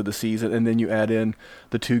 games of the season. And then you add in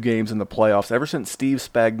the 2 games in the playoffs. Ever since Steve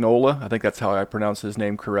Spagnuolo, I think that's how I pronounce his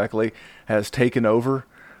name correctly, has taken over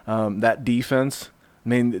that defense, I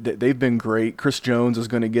mean, they've been great. Chris Jones is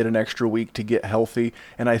going to get an extra week to get healthy.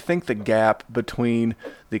 And I think the gap between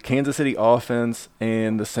the Kansas City offense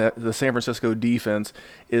and the San Francisco defense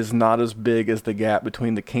is not as big as the gap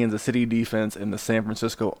between the Kansas City defense and the San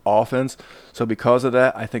Francisco offense. So because of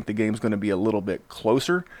that, I think the game's going to be a little bit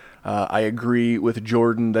closer. I agree with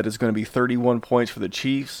Jordan that it's going to be 31 points for the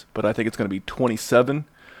Chiefs, but I think it's going to be 27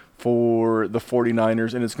 for the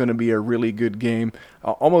 49ers, and it's going to be a really good game,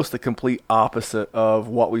 almost the complete opposite of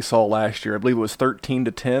what we saw last year. I believe it was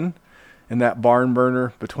 13-10, in that barn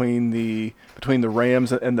burner between the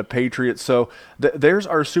Rams and the Patriots. So there's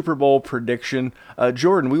our Super Bowl prediction.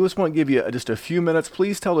 Jordan, we just want to give you just a few minutes.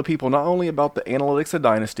 Please tell the people not only about the Analytics of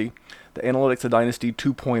Dynasty, the Analytics of Dynasty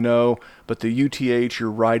 2.0, but the UTH, your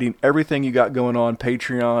writing, everything you got going on,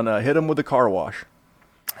 Patreon. Hit them with the car wash.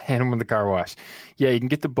 Hand them with the car wash. Yeah, you can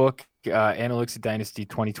get the book, Analytics of Dynasty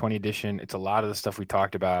 2020 edition. It's a lot of the stuff we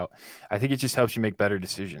talked about. I think it just helps you make better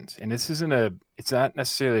decisions. And it's not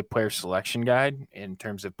necessarily a player selection guide in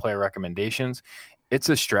terms of player recommendations. It's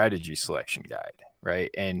a strategy selection guide, right?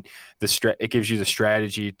 And it gives you the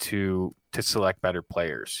strategy to select better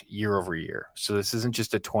players year over year. So this isn't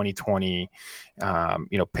just a 2020,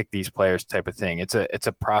 pick these players type of thing. It's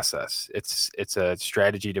a process. It's a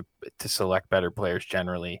strategy to select better players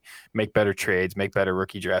generally, make better trades, make better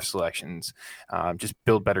rookie draft selections, just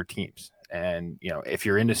build better teams. And if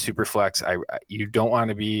you're into Superflex, you don't want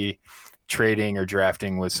to be trading or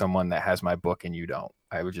drafting with someone that has my book and you don't.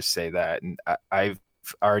 I would just say that. And I've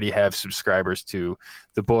already have subscribers to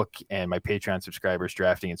the book and my Patreon subscribers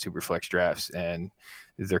drafting in Superflex drafts, and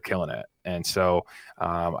they're killing it. And so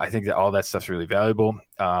I think that all that stuff's really valuable.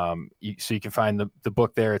 So you can find the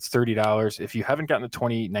book there. It's $30. If you haven't gotten the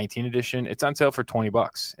 2019 edition, it's on sale for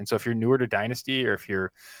 $20. And so if you're newer to Dynasty, or if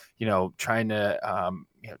you're trying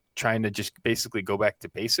to just basically go back to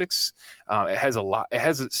basics, it has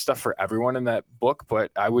stuff for everyone in that book.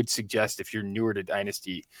 But I would suggest, if you're newer to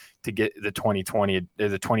Dynasty, to get the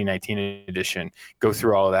 2019 edition, go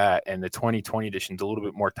through all of that. And the 2020 edition is a little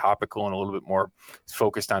bit more topical and a little bit more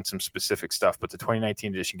focused on some specific stuff. But the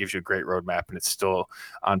 2019 edition gives you a great roadmap, and it's still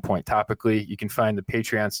on point topically. You can find the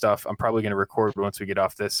Patreon stuff. I'm probably going to record once we get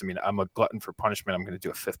off this. I mean, I'm a glutton for punishment. I'm going to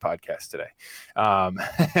do a 5th podcast today.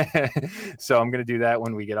 So I'm going to do that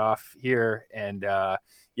when we get off here. And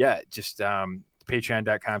just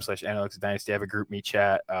patreon.com/Analytics of Dynasty. I have a group me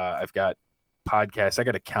chat. I've got podcasts. I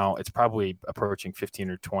got to count. It's probably approaching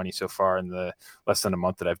 15 or 20 so far in the less than a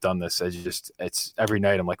month that I've done this. It's every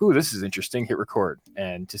night I'm like, ooh, this is interesting. Hit record.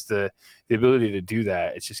 And just the ability to do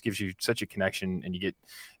that, it just gives you such a connection, and you get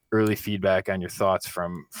early feedback on your thoughts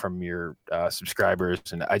from your subscribers.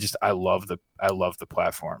 And I love the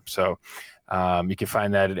platform. So you can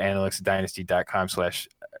find that at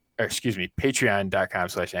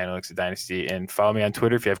patreon.com/Analytics of Dynasty, and follow me on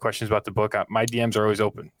Twitter if you have questions about the book. My DMs are always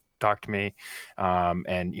open. Talk to me.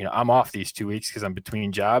 And I'm off these 2 weeks because I'm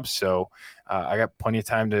between jobs. So I got plenty of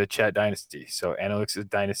time to chat Dynasty. So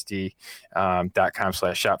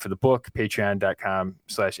analyticsofdynasty.com/shop for the book,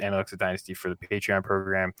 patreon.com/Analytics of Dynasty for the Patreon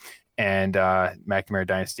program, and McNamara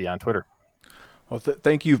Dynasty on Twitter. Well,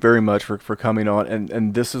 thank you very much for coming on,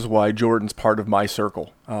 and this is why Jordan's part of my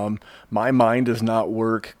circle. My mind does not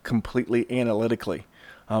work completely analytically.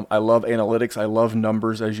 I love analytics. I love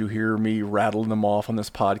numbers, as you hear me rattling them off on this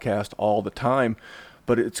podcast all the time.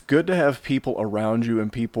 But it's good to have people around you,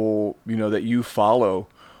 and people that you follow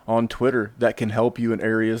on Twitter that can help you in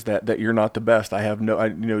areas that you're not the best.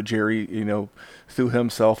 Jerry threw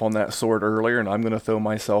himself on that sword earlier, and I'm going to throw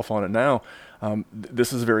myself on it now.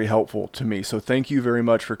 This is very helpful to me. So thank you very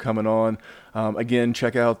much for coming on. Again,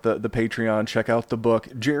 check out the Patreon, check out the book.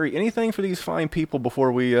 Jerry, anything for these fine people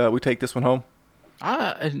before we take this one home?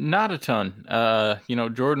 Not a ton.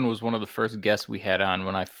 Jordan was one of the first guests we had on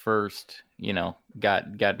when I first,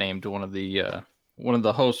 got named to one of the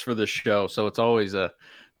hosts for this show. So it's always a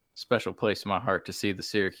special place in my heart to see the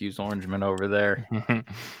Syracuse Orangemen over there.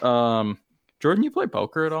 Jordan, you play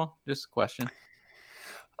poker at all? Just a question.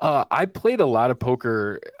 I played a lot of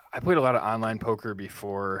poker. I played a lot of online poker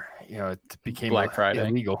before, it became Black Friday.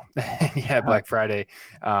 illegal. Yeah, Black Friday.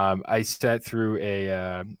 I sat through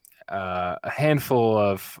a handful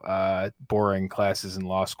of boring classes in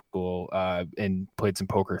law school and played some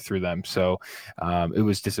poker through them. So it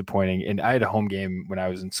was disappointing. And I had a home game when I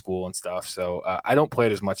was in school and stuff. So I don't play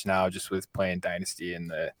it as much now, just with playing Dynasty and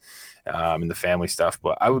the family stuff.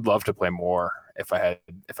 But I would love to play more. If I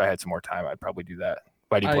had some more time, I'd probably do that.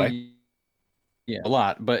 Why do you play? Yeah, a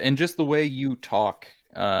lot. And just the way you talk,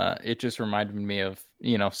 it just reminded me of,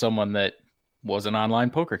 someone that was an online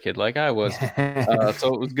poker kid like I was.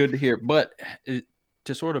 So it was good to hear. But to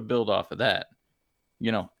sort of build off of that,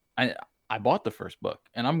 I bought the first book,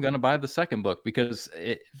 and I'm going to buy the second book, because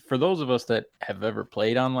for those of us that have ever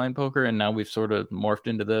played online poker, and now we've sort of morphed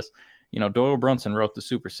into this, Doyle Brunson wrote the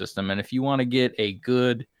Super System. And if you want to get a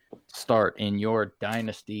good start in your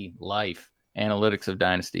Dynasty life, Analytics of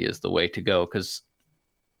Dynasty is the way to go. Because,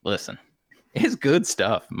 listen, it's good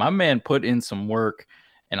stuff. My man put in some work,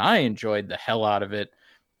 and I enjoyed the hell out of it.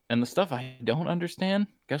 And the stuff I don't understand,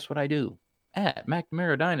 guess what I do? At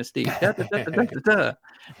McNamara Dynasty.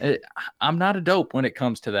 I'm not a dope when it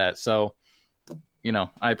comes to that. So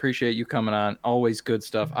I appreciate you coming on. Always good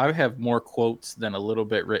stuff. I have more quotes than a little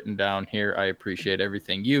bit written down here. I appreciate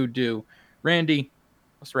everything you do. Randy,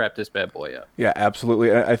 let's wrap this bad boy up. Yeah,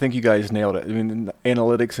 absolutely. I think you guys nailed it. I mean,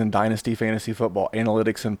 analytics in Dynasty Fantasy Football,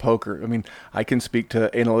 analytics in poker. I mean, I can speak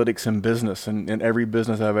to analytics in business and in every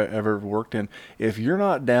business I've ever worked in. If you're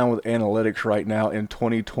not down with analytics right now in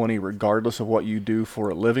 2020, regardless of what you do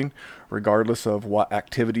for a living, regardless of what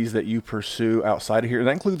activities that you pursue outside of here, and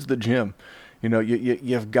that includes the gym,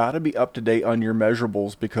 you've got to be up to date on your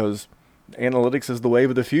measurables because analytics is the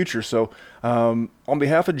wave of the future. So on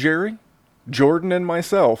behalf of Jerry, Jordan, and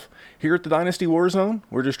myself here at the Dynasty Warzone,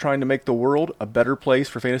 we're just trying to make the world a better place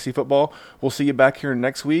for fantasy football. We'll see you back here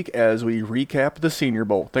next week as we recap the Senior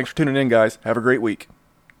Bowl. Thanks for tuning in, guys. Have a great week.